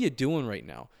 what are you doing right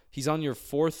now? He's on your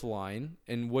fourth line,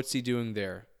 and what's he doing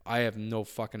there? I have no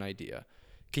fucking idea.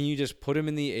 Can you just put him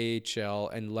in the AHL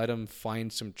and let him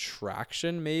find some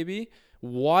traction maybe?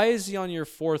 Why is he on your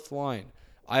fourth line?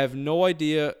 I have no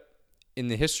idea in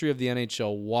the history of the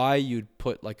NHL why you'd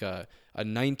put like a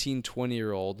 19,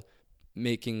 20-year-old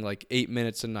making like 8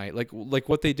 minutes a night, like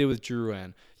what they did with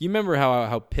Drouin. You remember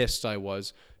how pissed I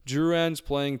was. Drouin's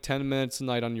playing 10 minutes a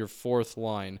night on your fourth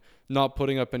line, not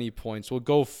putting up any points. Well,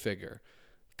 go figure.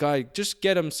 Guy, just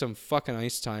get him some fucking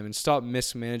ice time and stop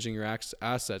mismanaging your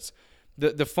assets.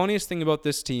 The funniest thing about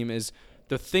this team is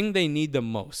the thing they need the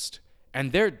most,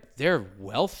 and they're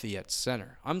wealthy at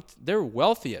center. They're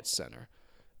wealthy at center.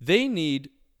 They need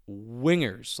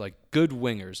wingers, like good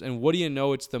wingers. And what do you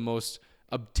know? It's the most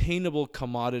obtainable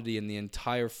commodity in the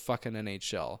entire fucking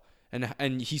NHL.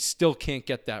 And he still can't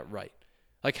get that right.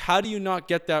 Like, how do you not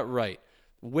get that right?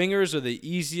 Wingers are the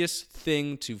easiest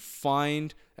thing to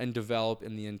find and develop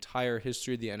in the entire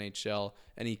history of the NHL,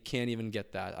 and he can't even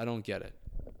get that. I don't get it.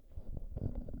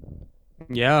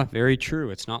 Yeah, very true.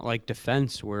 It's not like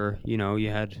defense where, you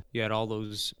had all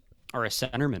those, or a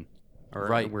centerman, or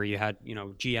Right. where you had,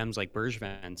 GMs like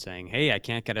Bergevin saying, "Hey, I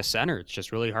can't get a center. It's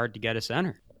just really hard to get a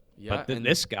center." Yeah, But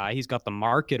this guy, he's got the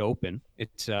market open.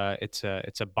 It's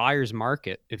a buyer's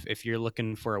market if you're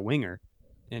looking for a winger,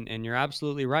 and you're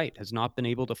absolutely right. Has not been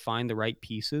able to find the right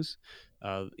pieces.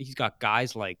 He's got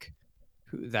guys like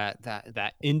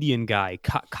that Indian guy,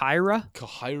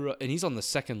 Kahira, and he's on the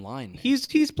second line.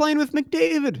 He's playing with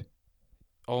McDavid.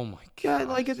 Oh my Yeah, god!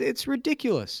 like it's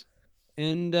ridiculous,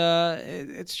 and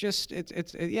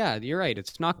yeah, you're right.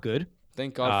 It's not good.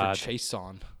 Thank God for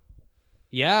Chason.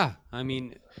 Yeah, I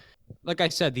mean, like I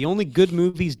said, the only good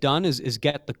move he's done is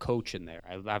get the coach in there.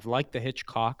 I've liked the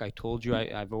Hitchcock. I told you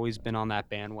I've always been on that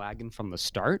bandwagon from the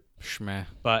start. Schmeh.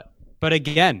 But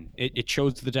again, it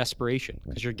shows the desperation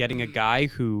because you're getting a guy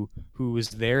who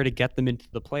is there to get them into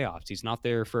the playoffs. He's not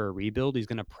there for a rebuild. He's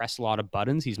going to press a lot of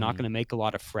buttons. He's not going to make a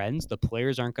lot of friends. The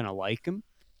players aren't going to like him.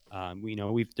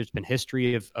 There's been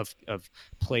history of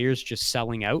players just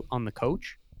selling out on the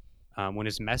coach when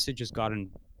his message has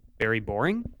gotten very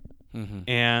boring. Mm-hmm.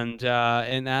 And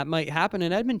that might happen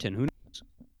in Edmonton. Who knows?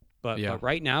 But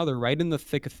right now they're right in the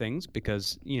thick of things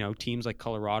because teams like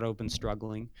Colorado have been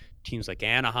struggling. Teams like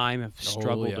Anaheim have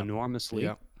struggled enormously.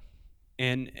 Yeah.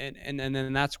 And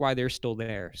then that's why they're still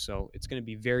there. So it's going to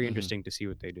be very interesting to see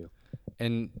what they do.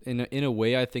 And in a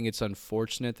way, I think it's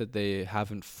unfortunate that they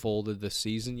haven't folded the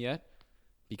season yet,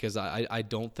 because I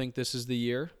don't think this is the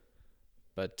year.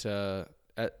 But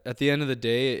at the end of the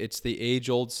day, it's the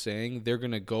age-old saying, they're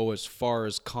going to go as far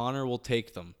as Connor will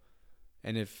take them.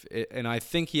 And I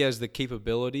think he has the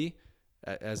capability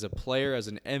as a player, as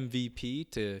an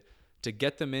MVP, to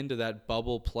get them into that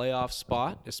bubble playoff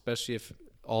spot, especially if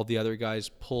all the other guys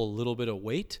pull a little bit of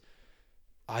weight.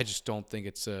 I just don't think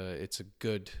it's a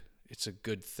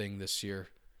good thing this year.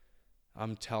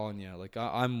 I'm telling you, like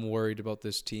I'm worried about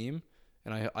this team,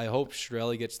 and I hope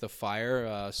Chiarelli gets the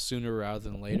fire sooner rather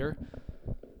than later.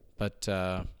 But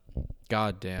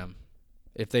goddamn,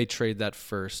 if they trade that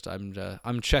first,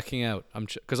 I'm checking out.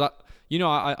 Because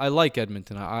I like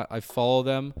Edmonton. I follow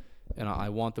them, and I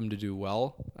want them to do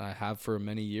well. I have for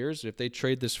many years. If they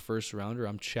trade this first rounder,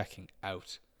 I'm checking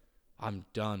out. I'm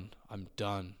done.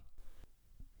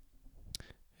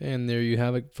 And there you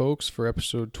have it, folks, for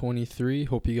episode 23.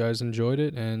 Hope you guys enjoyed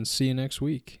it, and see you next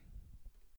week.